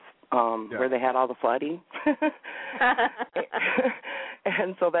north, where they had all the flooding.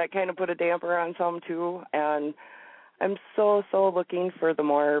 And so that kind of put a damper on some too. And I'm so looking for the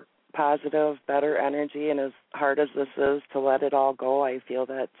more positive, better energy. And as hard as this is to let it all go, I feel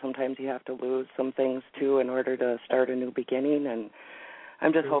that sometimes you have to lose some things too in order to start a new beginning. And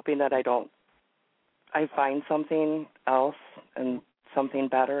I'm just hoping that I find something else and something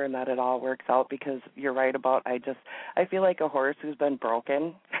better and that it all works out, because you're right about I feel like a horse who's been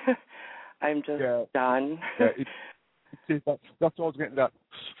broken. I'm just done. Yeah, that's what I was getting at.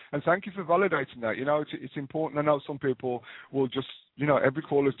 And thank you for validating that. It's important. I know some people will just, every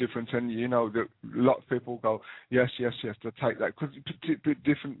call is different, and a lot of people go, yes, they take that because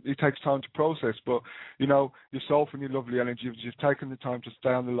it takes time to process. But yourself and your lovely energy, you've taken the time to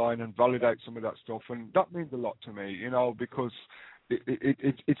stay on the line and validate some of that stuff, and that means a lot to me. Because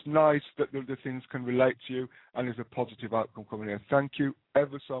it's nice that the things can relate to you and there's a positive outcome coming in. Thank you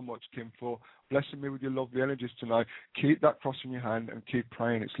ever so much, Kim, for blessing me with your lovely energies tonight. Keep that cross in your hand and keep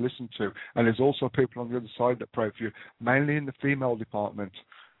praying. It's listened to. And there's also people on the other side that pray for you, mainly in the female department.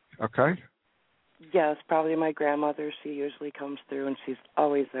 Okay? Yes, probably my grandmother. She usually comes through and she's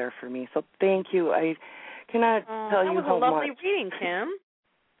always there for me. So thank you. I cannot tell you how much. That was a lovely reading, Kim.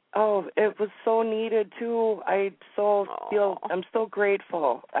 Oh, it was so needed too. I'm so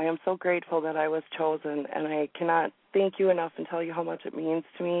grateful. I am so grateful that I was chosen, and I cannot thank you enough and tell you how much it means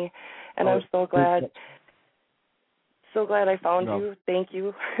to me. And I'm so glad I found you. Thank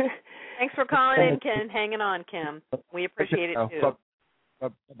you. Thanks for calling in, Kim. Hanging on, Kim. We appreciate it too.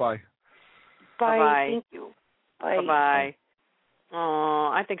 Bye. Bye. Thank you. Bye. Bye.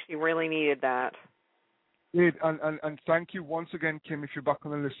 Oh, I think she really needed that. And thank you once again, Kim, if you're back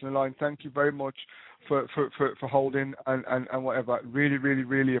on the listener line. Thank you very much for holding and whatever. Really, really,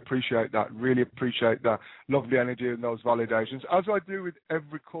 really appreciate that. Really appreciate that lovely energy and those validations, as I do with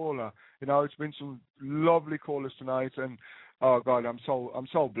every caller. It's been some lovely callers tonight, and oh God, I'm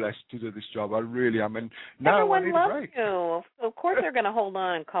so blessed to do this job. I really am. And now everyone I need loves a break. you. So of course they're going to hold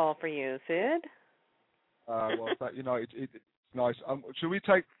on and call for you, Sid. It's nice. Should we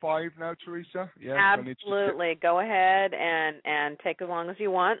take 5 now, Teresa? Yeah. Absolutely. Go ahead and take as long as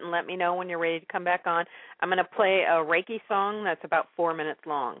you want, and let me know when you're ready to come back on. I'm going to play a Reiki song that's about 4 minutes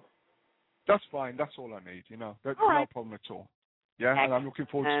long. That's fine. That's all I need. That's no problem at all. Yeah. Excellent. And I'm looking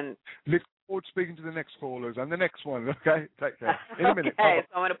forward to speaking to the next callers and the next one. Okay. Take care. In a minute. Okay.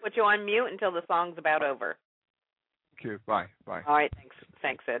 So I'm going to put you on mute until the song's about over. Thank you. Bye. All right.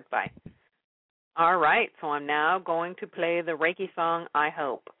 Thanks, Sid. Bye. All right, so I'm now going to play the Reiki song, I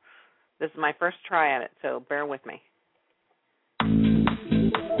Hope. This is my first try at it, so bear with me.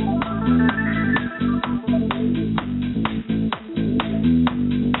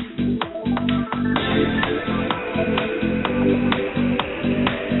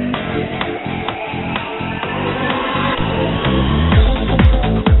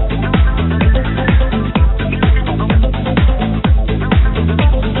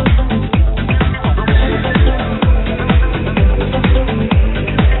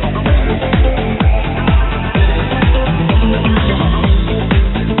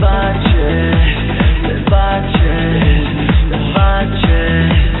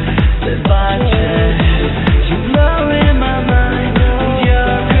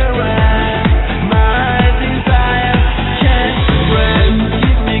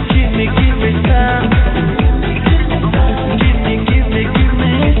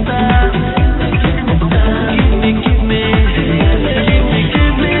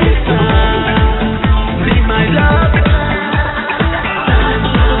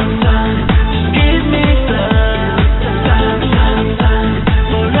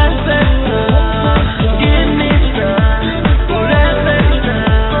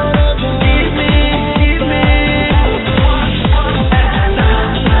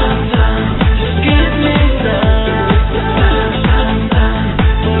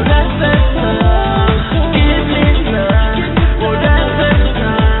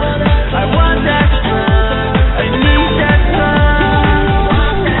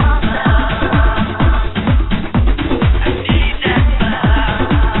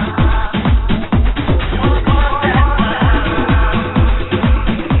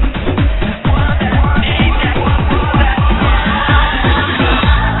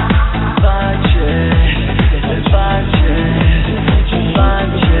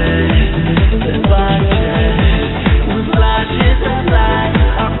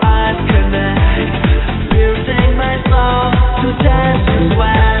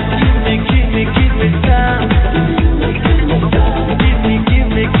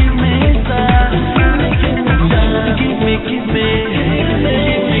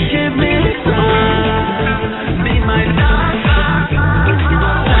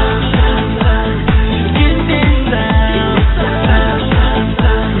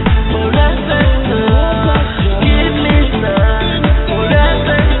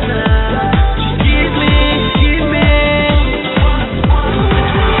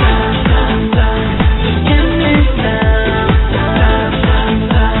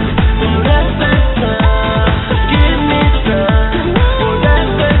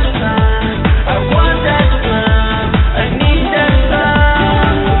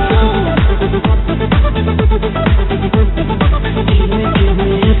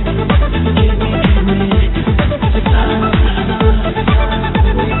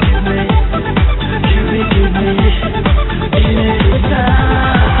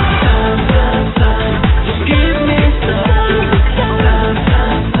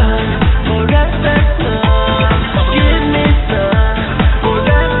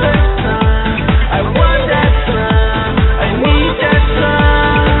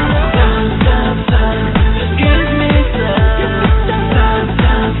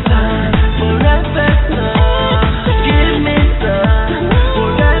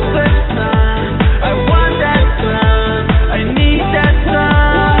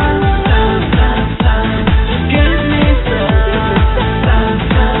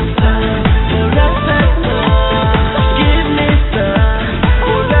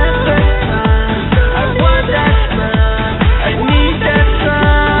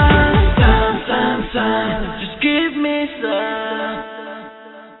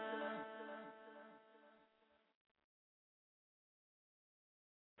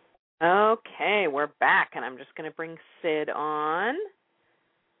 Okay, we're back, and I'm just going to bring Sid on.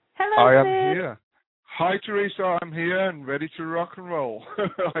 Hello, I am Sid. here. Hi, Teresa. I'm here and ready to rock and roll.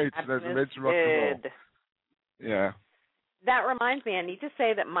 Ready to rock and roll. Yeah. That reminds me, I need to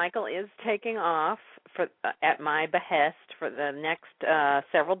say that Michael is taking off for at my behest for the next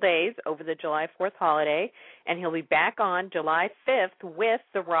several days over the July 4th holiday, and he'll be back on July 5th with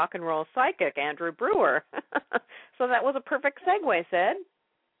the rock and roll psychic, Andrew Brewer. So that was a perfect segue, Sid.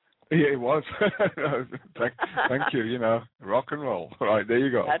 Yeah, it was. Thank you. You know, rock and roll. All right, there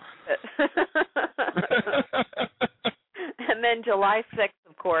you go. That's it. And then July 6th,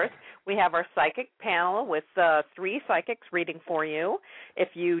 of course, we have our psychic panel with 3 psychics reading for you. If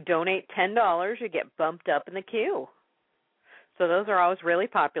you donate $10, you get bumped up in the queue. So those are always really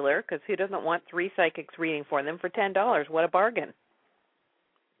popular because who doesn't want 3 psychics reading for them for $10? What a bargain.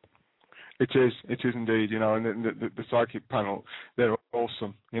 It is indeed, you know, and the psychic panel, they're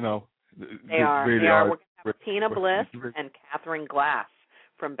awesome, you know. They are. Really they are. are. We're going to have Tina Bliss and Catherine Glass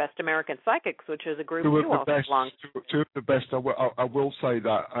from Best American Psychics, which is a group you all belong to. Two of the best, I will say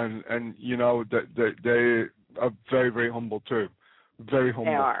that, and you know, that they are very, very humble too. Very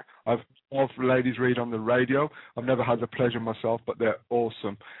humble. They are. I've had ladies read on the radio. I've never had the pleasure myself, but they're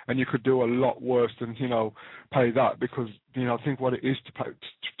awesome. And you could do a lot worse than, you know, pay that because, you know, think what it is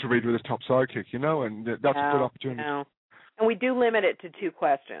to read with a top psychic, you know, and that's a good opportunity. No. And we do limit it to 2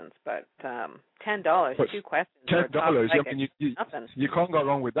 questions, but $10, 2 questions. $10, I mean, nothing. You can't go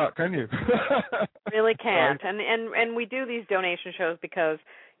wrong with that, can you? Really can't. Right. And we do these donation shows because,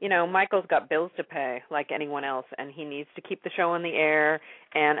 you know, Michael's got bills to pay like anyone else, and he needs to keep the show on the air.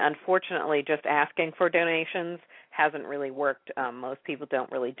 And unfortunately, just asking for donations hasn't really worked. Most people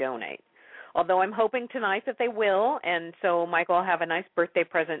don't really donate. Although I'm hoping tonight that they will, and so Michael will have a nice birthday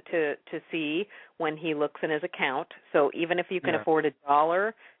present to see when he looks in his account. So even if you can afford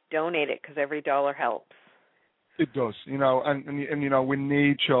 $1, donate it because every dollar helps. It does, you know, and you know, we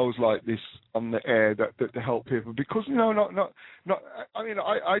need shows like this on the air that help people because, you know, not. I mean,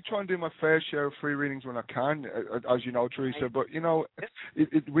 I try and do my fair share of free readings when I can, as you know, Teresa. But you know,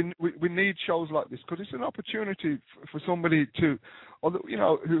 we need shows like this because it's an opportunity for somebody to, you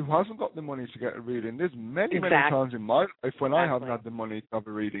know, who hasn't got the money to get a reading. There's many times in my life when I haven't had the money to have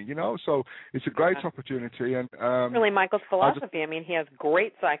a reading, you know. So it's a great opportunity, and really Michael's philosophy. I mean, he has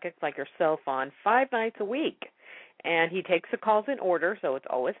great psychics like yourself on 5 nights a week. And he takes the calls in order, so it's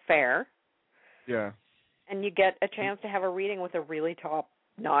always fair. Yeah. And you get a chance to have a reading with a really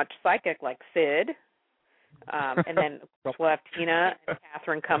top-notch psychic like Sid. And then we'll have Tina and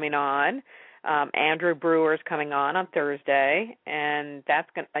Catherine coming on. Andrew Brewer's coming on Thursday, and that's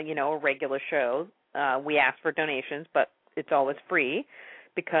you know, a regular show. We ask for donations, but it's always free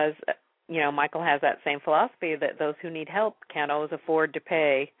because, you know, Michael has that same philosophy that those who need help can't always afford to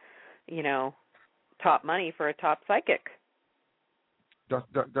pay, you know, top money for a top psychic.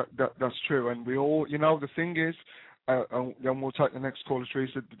 That's true, and we all, you know, the thing is, and then we'll take the next caller,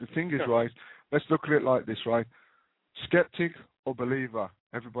 Teresa. The thing is, right, let's look at it like this, right? Skeptic or believer,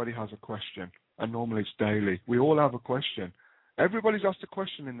 everybody has a question, and normally it's daily. We all have a question. Everybody's asked a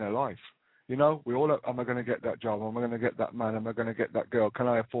question in their life. You know, we all have, am I going to get that job? Am I going to get that man? Am I going to get that girl? Can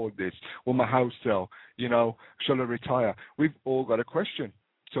I afford this? Will my house sell? You know, shall I retire? We've all got a question.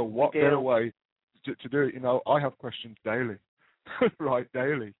 So what better way to do it? You know, I have questions daily. Right,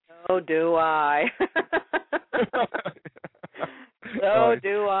 daily. So do I.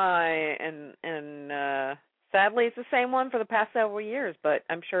 Do I. And sadly, it's the same one for the past several years, but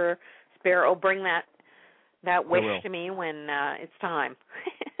I'm sure Spirit will bring that wish to me when it's time.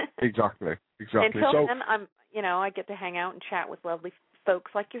 Exactly. Until then, I get to hang out and chat with lovely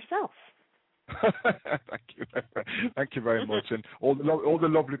folks like yourself. Thank you very much, and all the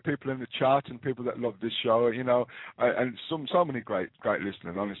lovely people in the chat and people that love this show, you know, and so many great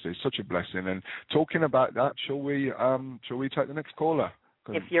listeners. Honestly, such a blessing. And talking about that, shall we take the next caller?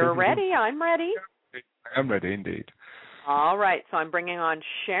 If you're ready, I'm ready. I'm ready indeed. All right, so I'm bringing on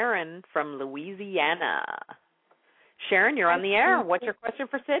Sharon from Louisiana. Sharon, you're on the air. What's your question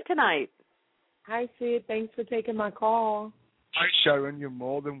for Sid tonight? Hi, Sid. Thanks for taking my call. Hi, Sharon. You're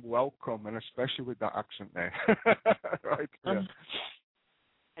more than welcome, and especially with that accent there. Right? Yeah.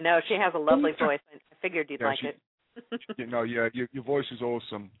 I know. She has a lovely voice. I figured you'd like it. You know, your voice is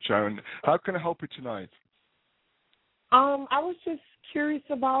awesome, Sharon. How can I help you tonight? I was just curious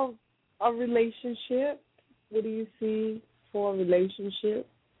about a relationship. What do you see for a relationship?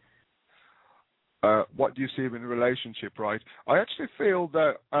 What do you see in a relationship, right? I actually feel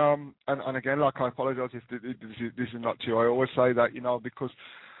that, and again, like, I apologize if this is not true. I always say that, you know, because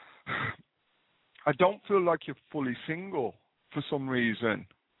I don't feel like you're fully single for some reason.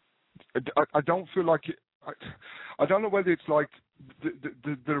 I don't feel like it. I don't know whether it's like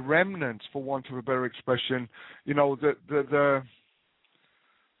the remnants, for want of a better expression. You know, the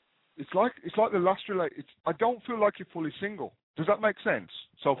it's like the last I don't feel like you're fully single. Does that make sense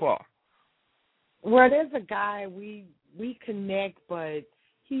so far? Well, there's a guy we connect, but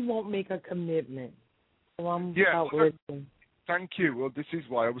he won't make a commitment. So I'm out with him. Thank you. Well, this is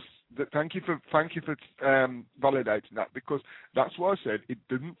why I was. Thank you for validating that, because that's why I said it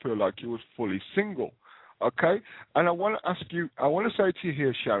didn't feel like you was fully single. Okay, and I want to ask you. I want to say to you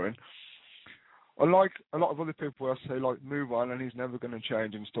here, Sharon. Unlike a lot of other people, I say like move on and he's never going to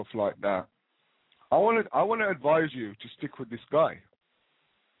change and stuff like that. I want to advise you to stick with this guy.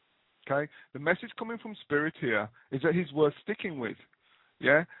 Okay, the message coming from Spirit here is that he's worth sticking with.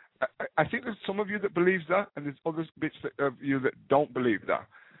 Yeah. I think there's some of you that believes that, and there's other bits of you that don't believe that.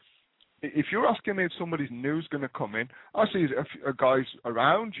 If you're asking me if somebody's new's going to come in, I see a guys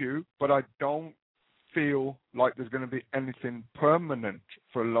around you, but I don't feel like there's going to be anything permanent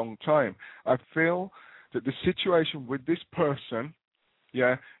for a long time. I feel that the situation with this person,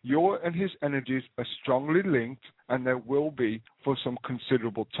 your and his energies are strongly linked, and there will be for some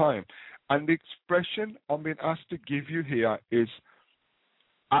considerable time. And the expression I'm being asked to give you here is,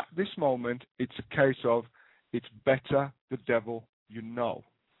 at this moment, it's a case of it's better the devil you know,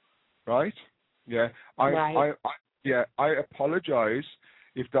 right? Yeah. I apologize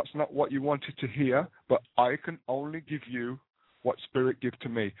if that's not what you wanted to hear, but I can only give you what Spirit gives to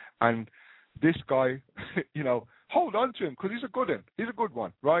me. And this guy, hold on to him, because he's a good one. He's a good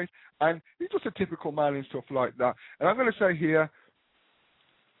one, right? And he's just a typical man and stuff like that. And I'm going to say here,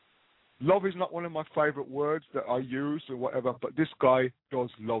 love is not one of my favorite words that I use or whatever, but this guy does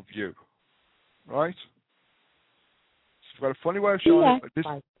love you, right? He's got a funny way of showing it, but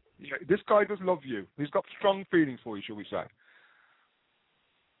this guy does love you. He's got strong feelings for you, shall we say.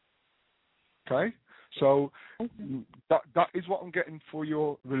 Okay? So that is what I'm getting for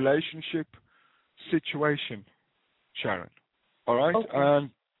your relationship situation, Sharon. All right? Okay.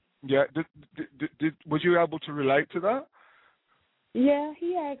 Was you able to relate to that? Yeah,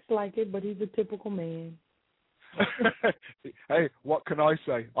 he acts like it, but he's a typical man. Hey, what can I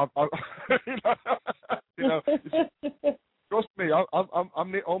say? Trust me,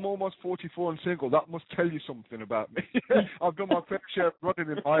 I'm almost 44 and single. That must tell you something about me. I've done my fair share of running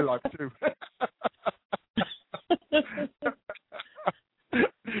in my life too.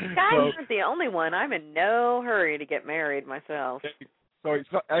 Guys aren't the only one. I'm in no hurry to get married myself. So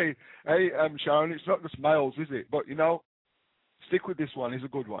it's not. Hey, Sharon, it's not just males, is it? But stick with this one. It's a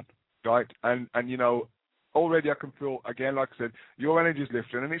good one, right? And already I can feel, again, like I said, your energy's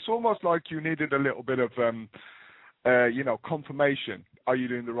lifting, and it's almost like you needed a little bit of confirmation. Are you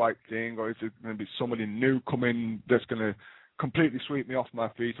doing the right thing, or is it going to be somebody new coming that's going to completely sweep me off my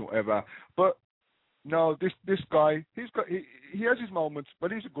feet or whatever? But no, this guy, he has his moments,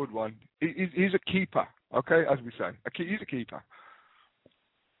 but he's a good one. He's a keeper, okay, as we say. He's a keeper.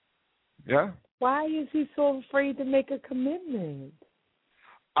 Yeah? Why is he so afraid to make a commitment?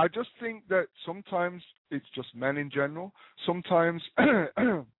 I just think that sometimes it's just men in general. Sometimes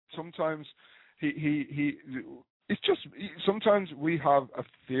sometimes we have a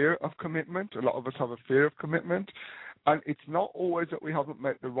fear of commitment. A lot of us have a fear of commitment, and it's not always that we haven't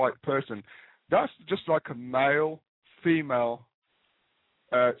met the right person. That's just like a male, female,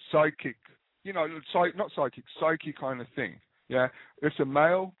 psychic, not psychic, psyche kind of thing. Yeah, it's a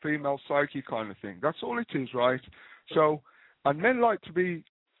male, female psyche kind of thing. That's all it is, right? So, and men like to be,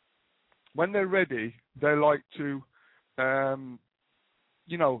 when they're ready, they like to,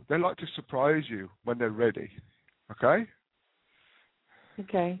 they like to surprise you when they're ready. Okay?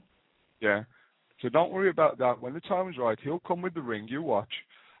 Okay. Yeah. So don't worry about that. When the time's right, he'll come with the ring. You watch.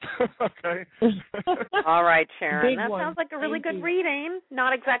 Okay? All right, Sharon. That sounds like a really good reading.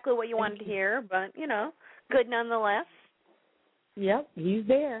 Not exactly what you wanted to hear, but, good nonetheless. Yep, he's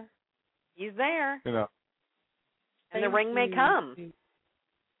there. He's there. And the ring may come.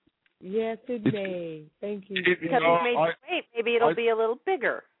 Yes, it may. Thank you. Because he's made you wait. Maybe it'll be a little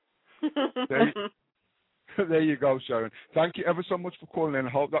bigger. There you go, Sharon. Thank you ever so much for calling in. I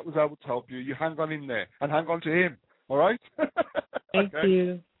hope that was able to help you. You hang on in there and hang on to him. All right? Thank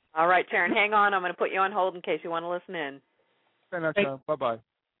you. All right, Sharon, hang on. I'm going to put you on hold in case you want to listen in. Sharon. Bye-bye.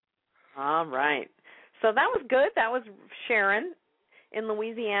 All right. So that was good. That was Sharon in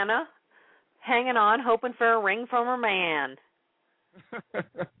Louisiana, hanging on, hoping for a ring from her man.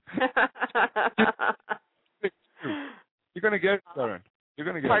 You're going to get it, Sharon. You're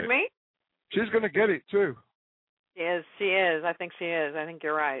going to get it. Pardon me? She's going to get it, too. She is. I think she is. I think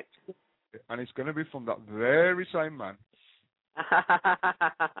you're right. And it's going to be from that very same man.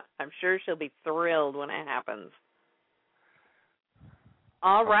 I'm sure she'll be thrilled when it happens.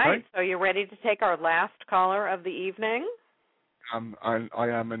 All right, so you ready to take our last caller of the evening? I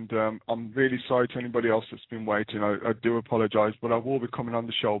am, and I'm really sorry to anybody else that's been waiting. I do apologise, but I will be coming on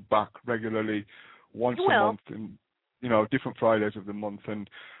the show back regularly once a month, and different Fridays of the month. And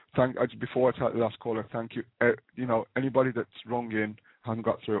before I take the last caller, thank you. Anybody that's rung in hasn't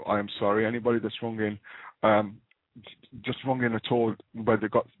got through, I am sorry. Anybody that's rung in, just rung in at all, but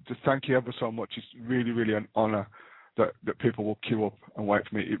just thank you ever so much. It's really, really an honour that people will queue up and wait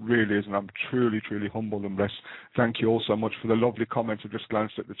for me. It really is, and I'm truly, truly humbled and blessed. Thank you all so much for the lovely comments. I just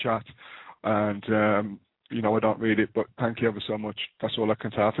glanced at the chat, and I don't read it, but thank you ever so much. That's all I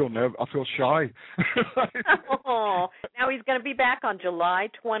can say. I feel shy. Oh, now he's going to be back on July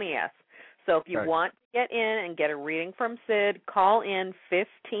 20th. So if you want to get in and get a reading from Sid, call in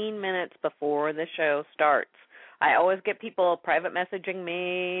 15 minutes before the show starts. I always get people private messaging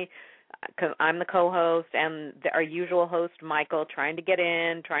me, because I'm the co-host, and our usual host, Michael, trying to get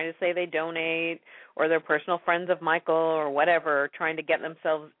in, trying to say they donate, or they're personal friends of Michael, or whatever, trying to get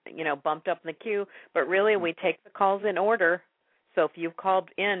themselves, bumped up in the queue. But really, we take the calls in order. So if you've called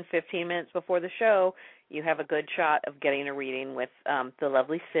in 15 minutes before the show, you have a good shot of getting a reading with the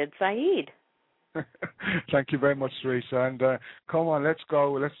lovely Sid Saeed. Thank you very much, Teresa. And come on, let's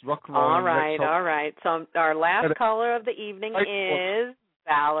go. Let's rock and roll. All right. So our last caller of the evening is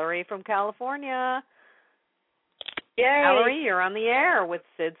Valerie from California. Yay. Valerie, you're on the air with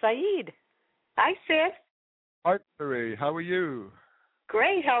Sid Saeed. Hi, Sid. Hi, Valerie. How are you?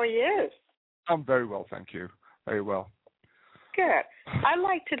 Great. How are you? I'm very well, thank you. Very well. Good. I'd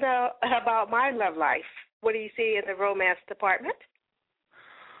like to know about my love life. What do you see in the romance department?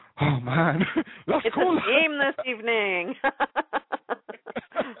 Oh, man. It's a theme this evening.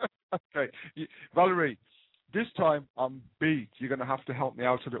 Okay. Valerie, this time I'm beat. You're going to have to help me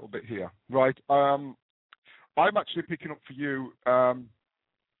out a little bit here, right? I'm actually picking up for you.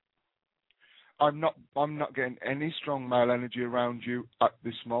 I'm not getting any strong male energy around you at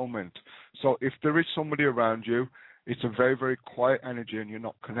this moment. So if there is somebody around you, it's a very, very quiet energy and you're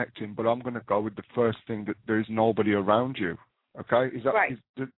not connecting. But I'm going to go with the first thing, that there is nobody around you. Okay? Is that right?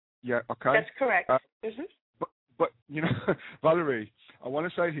 Yeah. Okay. That's correct. But Valerie, I want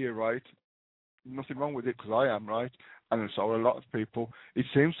to say here, right? Nothing wrong with it, because I am, right, and so are a lot of people. It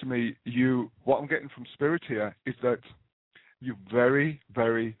seems to me what I'm getting from Spirit here is that you're very,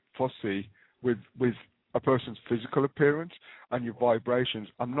 very fussy with a person's physical appearance and your vibrations.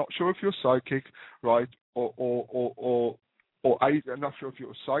 I'm not sure if you're psychic, right, or I'm not sure if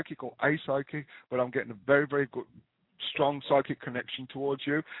you're psychic or apsychic, but I'm getting a very, very good, strong psychic connection towards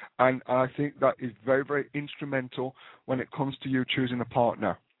you, and I think that is very, very instrumental when it comes to you choosing a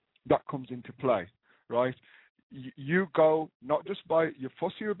partner. That comes into play, right? You go not just by, you're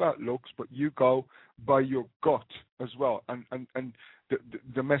fussy about looks, but you go by your gut as well, and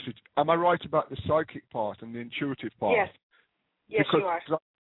the message. Am I right about the psychic part and the intuitive part? Yes. Yes, because, you are.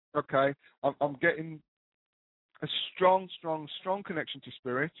 Okay, I'm getting a strong connection to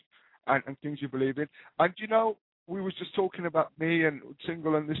Spirit and things you believe in. And we was just talking about me and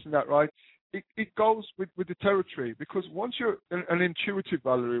single and this and that, right? It goes with the territory, because once you're an intuitive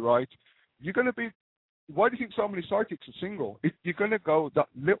Valerie, right, you're going to be. Why do you think so many psychics are single? You're going to go that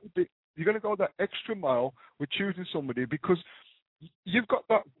little bit. You're going to go that extra mile with choosing somebody, because you've got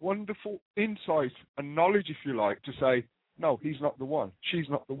that wonderful insight and knowledge, if you like, to say, no, he's not the one, she's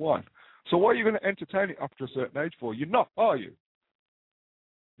not the one. So why are you going to entertain it after a certain age for? You're not, are you?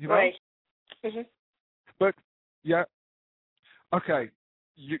 You know? Right. Mm-hmm. But yeah, okay.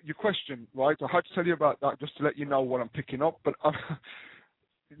 Your question, right? I had to tell you about that just to let you know what I'm picking up. But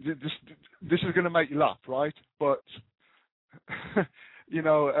this is going to make you laugh, right? But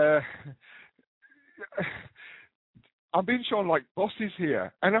I'm being shown like bosses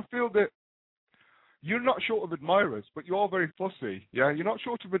here, and I feel that you're not short of admirers, but you're very fussy. Yeah, you're not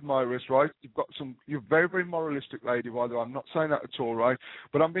short of admirers, right? You're very, very moralistic lady. Rather, I'm not saying that at all, right?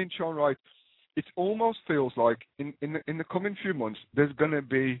 But I'm being shown, right? It almost feels like in the coming few months there's going to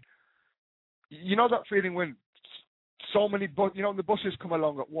be, that feeling when so many, the buses come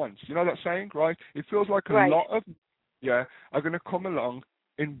along at once. You know that saying, right? It feels like a lot of, are going to come along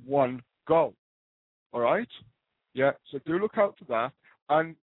in one go. All right? Yeah. So do look out for that,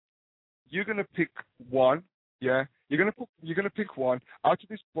 and you're going to pick one. Yeah. You're going to pick one out of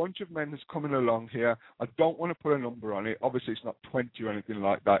this bunch of men that's coming along here. I don't want to put a number on it. Obviously, it's not 20 or anything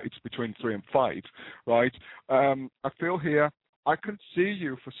like that. It's between 3 and 5, right? I feel here, I can see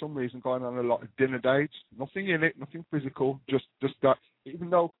you for some reason going on a lot of dinner dates. Nothing in it, nothing physical, just that. Even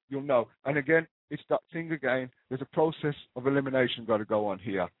though you'll know. And again, it's that thing again. There's a process of elimination got to go on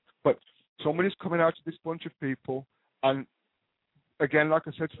here. But somebody's coming out of this bunch of people, and again, like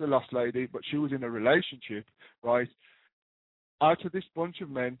I said to the last lady, but she was in a relationship, right? Out of this bunch of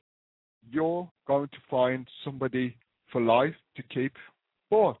men, you're going to find somebody for life to keep.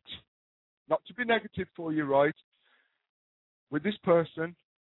 But, not to be negative for you, right? With this person,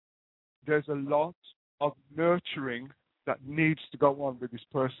 there's a lot of nurturing that needs to go on with this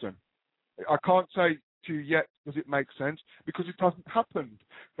person. I can't say to you yet, does it make sense? Because it hasn't happened.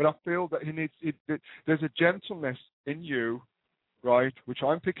 But I feel that there's a gentleness in you, right, which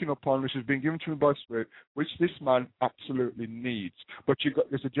I'm picking up on, which has been given to me by Spirit, which this man absolutely needs. But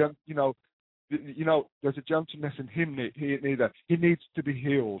there's a gentleness in him. He needs to be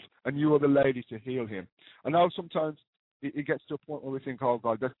healed, and you are the lady to heal him. I know sometimes it gets to a point where we think, oh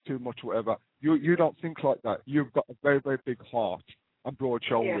God, that's too much, whatever. You don't think like that. You've got a very, very big heart and broad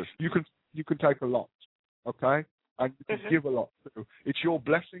shoulders. Yes. You can take a lot, okay, and you can give a lot too. It's your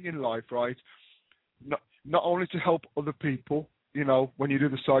blessing in life, right? Not only to help other people, when you do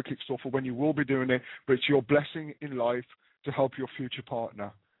the psychic stuff or when you will be doing it, but it's your blessing in life to help your future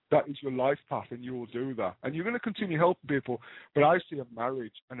partner. That is your life path, and you will do that. And you're going to continue helping people, but I see a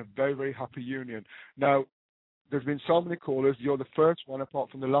marriage and a very, very happy union. Now, there's been so many callers. You're the first one,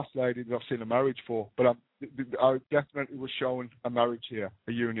 apart from the last lady, that I've seen a marriage for. But I definitely was shown a marriage here,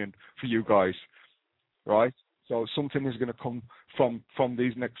 a union for you guys, right? So something is going to come from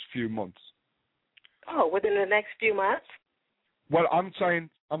these next few months. Oh, within the next few months? Well, when I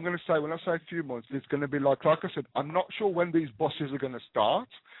say a few months, it's going to be like I said, I'm not sure when these buses are going to start,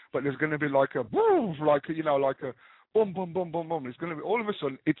 but there's going to be like a boom, like a boom, boom, boom, boom, boom. It's going to be all of a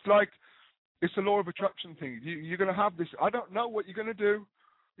sudden, it's the law of attraction thing. You're going to have this. I don't know what you're going to do.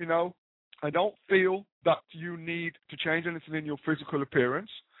 I don't feel that you need to change anything in your physical appearance.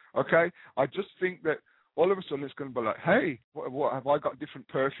 Okay, I just think that all of a sudden it's going to be like, hey, what have I got different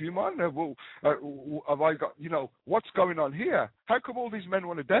perfume on? Have I got, what's going on here? How come all these men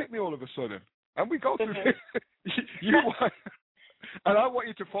want to date me all of a sudden? And we go through this. And I want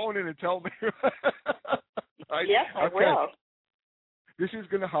you to phone in and tell me. Right? Yes, I will. This is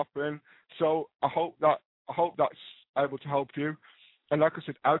going to happen, so I hope that's able to help you. And like I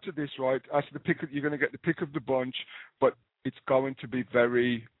said, out of this, right, you're going to get the pick of the bunch, but it's going to be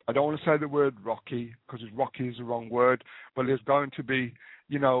very, I don't want to say the word rocky, because rocky is the wrong word, but there's going to be,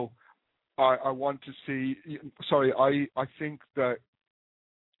 I think that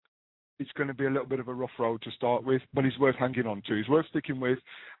it's going to be a little bit of a rough road to start with, but he's worth hanging on to. He's worth sticking with,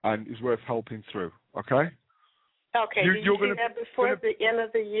 and he's worth helping through, okay? Okay, do you see that before the end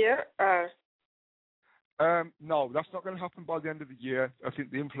of the year? No, that's not going to happen by the end of the year. I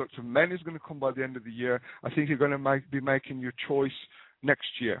think the influx of men is going to come by the end of the year. I think you're going to be making your choice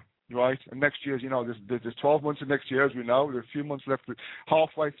next year, right? And next year, there's 12 months of next year, as we know. There's a few months left,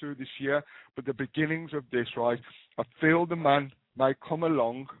 halfway through this year. But the beginnings of this, right, I feel the man may come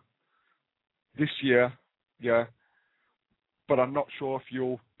along this year, yeah, but I'm not sure if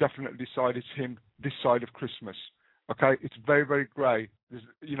you'll definitely decide it's him this side of Christmas. Okay, it's very, very grey.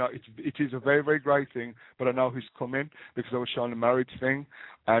 It is a very, very grey thing, but I know who's coming because I was showing a marriage thing,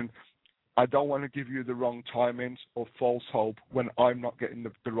 and I don't want to give you the wrong timings or false hope when I'm not getting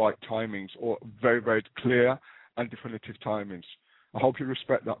the right timings or very, very clear and definitive timings. I hope you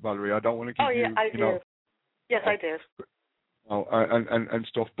respect that, Valerie. I don't want to give you. Oh, yeah, I do. Yes, I do. And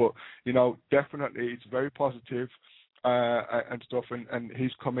stuff, but definitely it's very positive. And stuff, and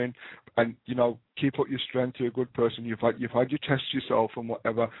he's coming, and keep up your strength. You're a good person. You've had your test yourself and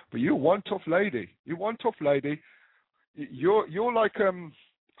whatever, but you're one tough lady. You're like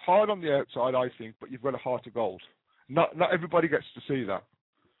hard on the outside, I think, but you've got a heart of gold. Not everybody gets to see that.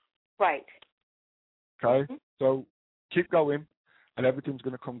 Right. Okay, so keep going, and everything's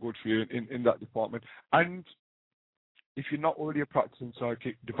going to come good for you in that department. And if you're not already a practicing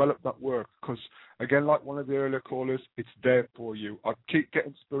psychic, develop that work, because, again, like one of the earlier callers, it's there for you. I keep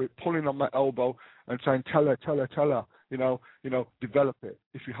getting Spirit pulling on my elbow and saying, tell her, develop it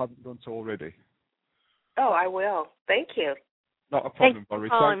if you haven't done so already. Oh, I will. Thank you. Not a problem, Valerie.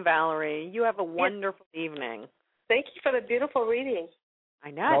 Thanks for calling, Valerie. You have a wonderful evening. Thank you for the beautiful reading.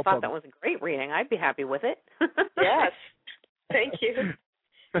 I know. I thought that was a great reading. I'd be happy with it. Yes. Thank you.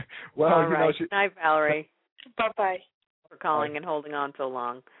 Well, all right. Good night, Valerie. Bye-bye. For calling and holding on so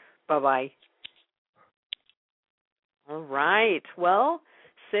long. Bye-bye. All right. Well,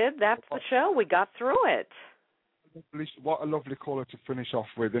 Sid, that's the show. We got through it. What a lovely caller to finish off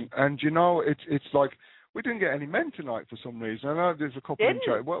with. And it's like we didn't get any men tonight for some reason. I know there's a couple in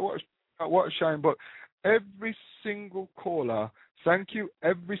chat. What a shame. But every single caller, thank you,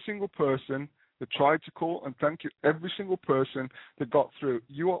 every single person that tried to call, and thank you every single person that got through.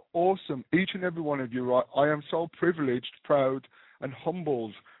 You are awesome, each and every one of you, right? I am so privileged, proud, and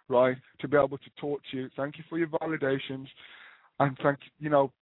humbled, right, to be able to talk to you. Thank you for your validations, and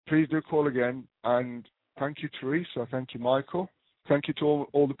please do call again. And thank you, Teresa. Thank you, Michael. Thank you to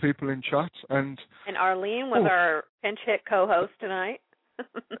all the people in chat. And Arlene was our pinch hit co-host tonight.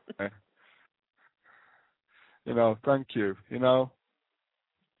 Thank you.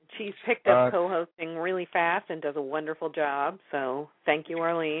 She's picked up co-hosting really fast and does a wonderful job. So thank you,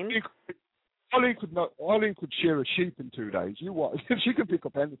 Arlene. Arlene could shear a sheep in 2 days. She can pick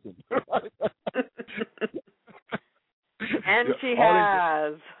up anything. And she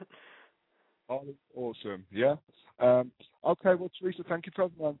has. Arlene's awesome. Yeah. Okay. Well, Teresa, thank you for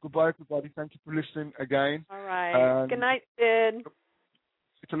having me on. Goodbye, everybody. Thank you for listening again. All right. Good night, Sid.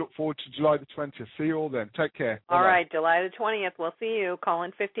 To look forward to July the 20th. See you all then. Take care. Bye-bye. All right, July the 20th. We'll see you. Call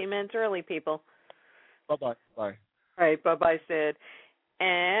in 15 minutes early, people. Bye-bye. Bye. All right, bye-bye, Sid.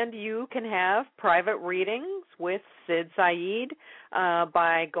 And you can have private readings with Sid Saeed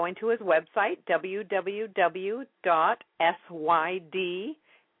by going to his website,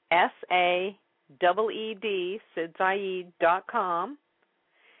 www.SYDSAED.com.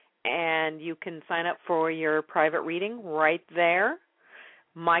 And you can sign up for your private reading right there.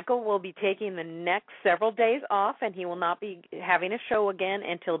 Michael will be taking the next several days off, and he will not be having a show again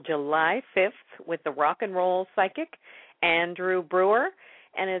until July 5th with the rock and roll psychic, Andrew Brewer.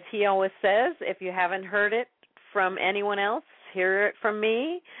 And as he always says, if you haven't heard it from anyone else, hear it from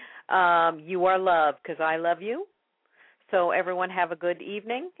me. You are loved because I love you. So everyone have a good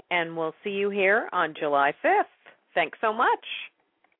evening, and we'll see you here on July 5th. Thanks so much.